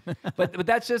man. again. but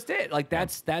that's just it. Like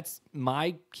that's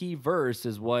my key verse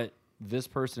is what this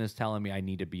person is telling me I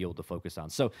need to be able to focus on.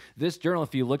 So this journal,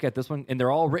 if you look at this one, and they're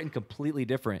all written completely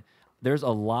different, there's a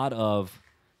lot of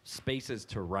spaces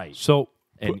to write. So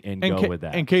and go with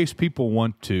that. In case people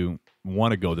want to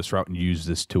go this route and use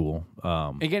this tool,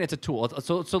 Again, it's a tool.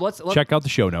 So let's check out the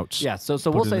show notes. Yeah. So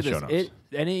Put we'll it say in the show this: notes.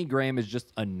 Enneagram is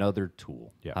just another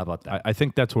tool. Yeah. How about that? I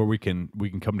think that's where we can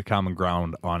come to common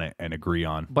ground on it and agree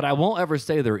on. But I won't ever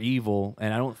say they're evil,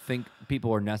 and I don't think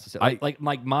people are necessary. Like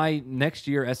my next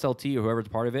year SLT or whoever's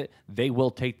part of it, they will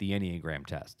take the Enneagram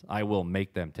test. I will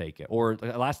make them take it. Or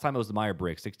last time it was the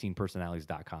Myers-Briggs,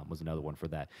 16personalities.com was another one for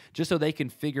that. Just so they can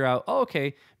figure out, oh,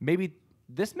 okay, maybe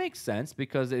this makes sense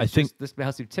because this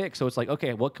helps you tick. So it's like,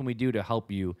 okay, what can we do to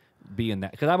help you be in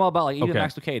that? Because I'm all about even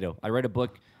Max Lucado. I read a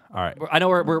book. All right. I know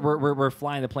we're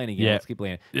flying the plane again. Yeah. Let's keep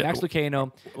playing. Yeah. Max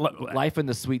Lucado, Life in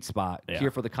the Sweet Spot, Yeah.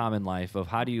 Here for the Common Life of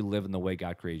how do you live in the way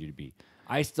God created you to be.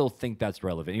 I still think that's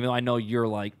relevant, even though I know you're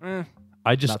like,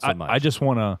 I just not so much. I just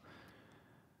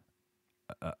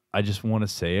want to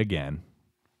say again,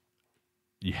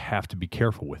 you have to be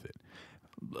careful with it.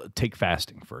 Take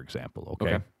fasting, for example,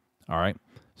 okay? All right?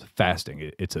 So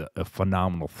fasting, it's a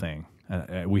phenomenal thing.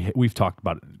 We've talked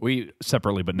about it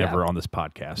separately, but never on this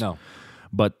podcast. No.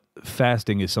 But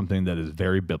fasting is something that is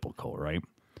very biblical, right?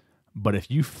 But if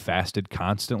you fasted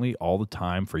constantly all the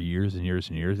time for years and years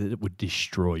and years, it would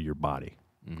destroy your body,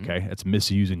 okay? It's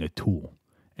misusing a tool.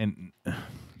 And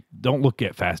don't look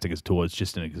at fasting as a tool. It's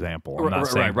just an example. I'm not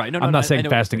saying, right. I'm not saying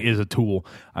fasting is a tool,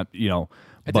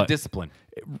 it's but a discipline.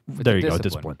 there you go,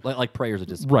 discipline. Like prayer is a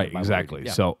discipline. Right, exactly.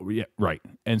 Yeah. So, yeah, right.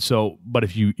 And so, but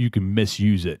if you can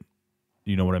misuse it,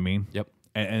 you know what I mean? Yep.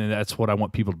 And that's what I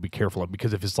want people to be careful of,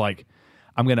 because if it's like,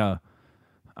 I'm gonna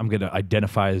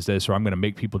identify as this, or I'm gonna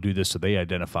make people do this so they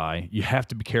identify, you have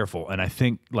to be careful. And I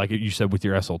think, like you said with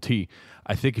your SLT,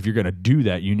 I think if you're gonna do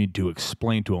that, you need to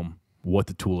explain to them what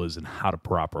the tool is and how to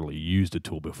properly use the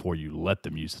tool before you let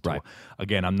them use the tool. Right.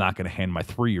 Again, I'm not gonna hand my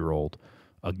 3-year-old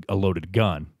a loaded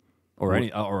gun or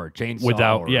a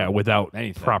chainsaw without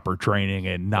anything. proper training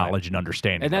and knowledge and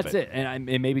understanding. And of that's it. And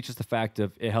maybe it's just the fact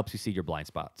of it helps you see your blind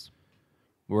spots.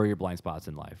 Where are your blind spots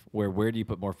in life? Where do you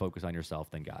put more focus on yourself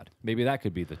than God? Maybe that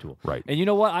could be the tool. Right. And you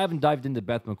know what? I haven't dived into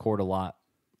Beth McCord a lot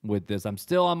with this. I'm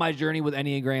still on my journey with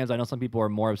Enneagrams. I know some people are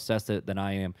more obsessed than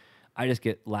I am. I just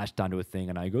get latched onto a thing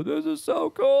and I go, this is so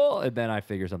cool. And then I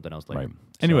figure something else later. Right.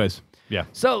 Anyways, yeah.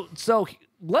 So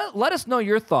let us know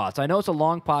your thoughts. I know it's a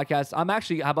long podcast.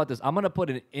 How about this? I'm going to put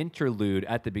an interlude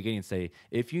at the beginning and say,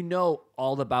 if you know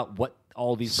all about what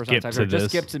all these personality types are, just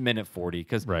skip to minute 40.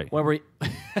 Because when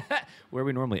where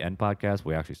we normally end podcasts,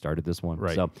 we actually started this one.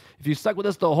 Right. So if you stuck with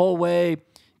us the whole way,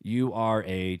 You are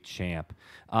a champ.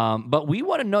 But we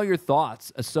want to know your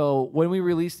thoughts. So when we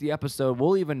release the episode,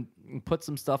 we'll even put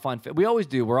some stuff on. We always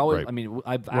do. We're always. Right. I mean,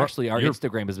 our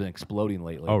Instagram has been exploding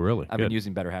lately. Oh, really? I've been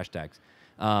using better hashtags.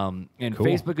 And Cool.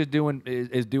 Facebook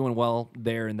is doing well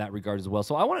there in that regard as well.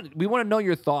 So we want to know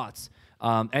your thoughts.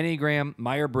 Enneagram,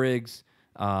 Myers-Briggs,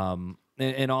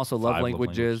 and also love 5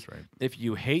 languages. right. If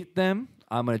you hate them,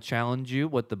 I'm going to challenge you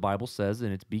what the Bible says,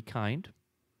 and it's be kind.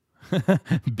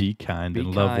 Be kind Be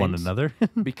and love one kind. another.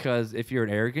 Because if you're an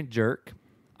arrogant jerk,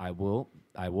 I will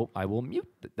mute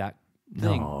that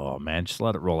thing. Oh man, just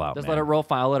let it roll out. Just man. let it roll.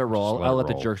 I'll let it roll. Just let I'll it let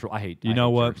the roll. jerks roll. I hate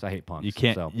what? jerks. I hate punks. You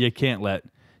can't. So. You can't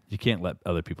let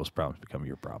other people's problems become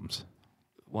your problems.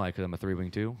 Why? Because I'm a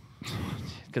 3-wing 2?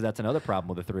 Because that's another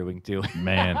problem with a 3-wing 2.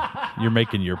 Man, you're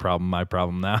making your problem my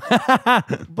problem now.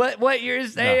 But what you're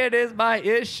saying is my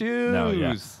issues. No,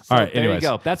 yeah. So All right, there anyways. you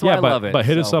go. That's why I love it. But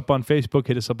hit us So- up on Facebook.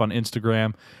 Hit us up on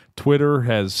Instagram. Twitter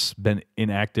has been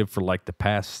inactive for like the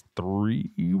past 4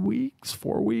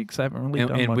 weeks. I haven't really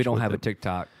done And much we don't with have a it.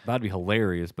 TikTok. That'd be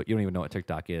hilarious, but you don't even know what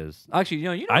TikTok is. Actually, you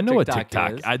know I know what what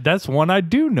TikTok. is. That's one I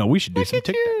do know. We should do some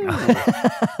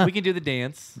TikTok. We can do the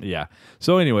dance. Yeah.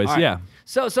 So, anyways, All right. yeah.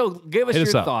 So give us Hit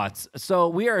us your up. thoughts. So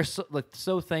we are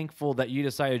so thankful that you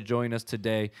decided to join us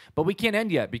today, but we can't end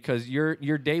yet because your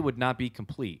day would not be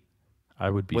complete I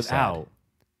would be without sad.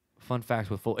 fun facts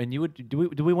with full. And you would do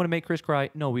we want to make Chris cry?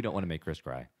 No, we don't want to make Chris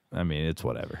cry. I mean, it's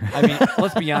whatever. I mean,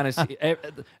 let's be honest.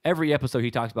 Every episode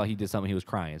he talks about, he did something, he was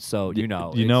crying. So You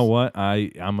know what?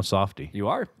 I'm a softie. You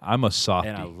are, I'm a softie.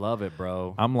 and I love it,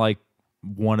 bro. I'm like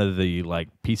one of the like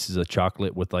pieces of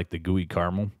chocolate with like the gooey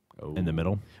caramel in the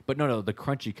middle. But no, the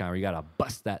crunchy kind where you gotta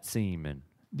bust that seam, and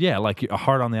Yeah, like a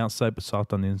hard on the outside but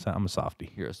soft on the inside. I'm a softie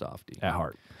you're a softie. at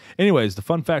heart. Anyways, the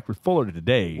fun fact with Fuller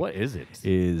today What is it?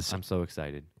 is I'm so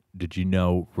excited. did you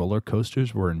know roller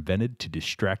coasters were invented to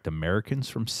distract Americans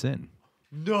from sin?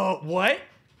 No, what?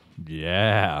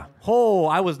 Yeah. Oh,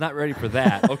 I was not ready for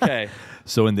that. Okay.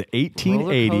 So in the Roller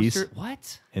 1880s, coaster?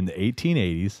 What? in the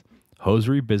 1880s,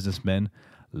 hosiery businessman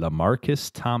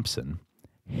LaMarcus Thompson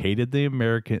hated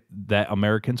that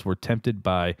Americans were tempted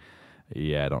by,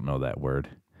 I don't know that word.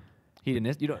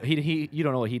 Hedonist? You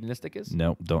don't know what hedonistic is?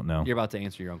 Nope, don't know. You're about to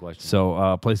answer your own question.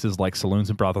 So places like saloons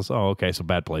and brothels. Oh, okay, so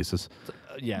bad places.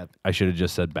 Yeah. I should have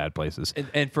just said bad places.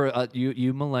 And for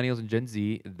you millennials and Gen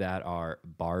Z that are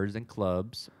bars and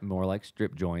clubs, more like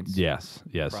strip joints. Yes.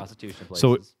 Prostitution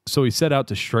places. So he set out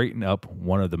to straighten up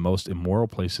one of the most immoral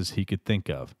places he could think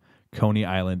of, Coney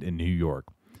Island in New York.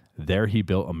 There he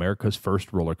built America's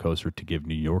first roller coaster to give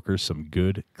New Yorkers some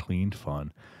good, clean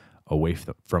fun away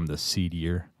from the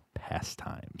seedier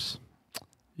pastimes.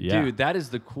 Yeah. Dude, that is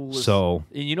the coolest. So,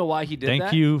 and you know why he did that?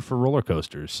 Thank you for roller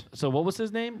coasters. So what was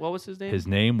his name? His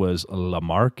name was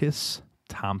LaMarcus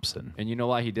Thompson. And you know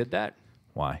why he did that?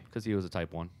 Why? Because he was a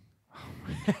type 1.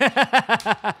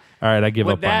 All right, I give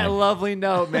With up that on him. lovely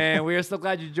note, man, we are so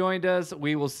glad you joined us.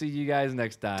 We will see you guys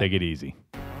next time. Take it easy.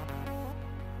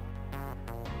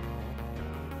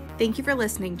 Thank you for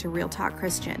listening to Real Talk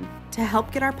Christian. To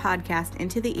help get our podcast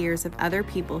into the ears of other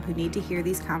people who need to hear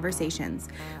these conversations,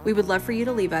 we would love for you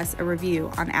to leave us a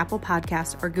review on Apple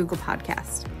Podcasts or Google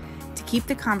Podcasts. To keep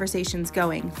the conversations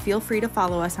going, feel free to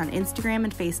follow us on Instagram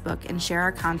and Facebook and share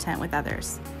our content with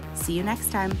others. See you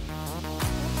next time.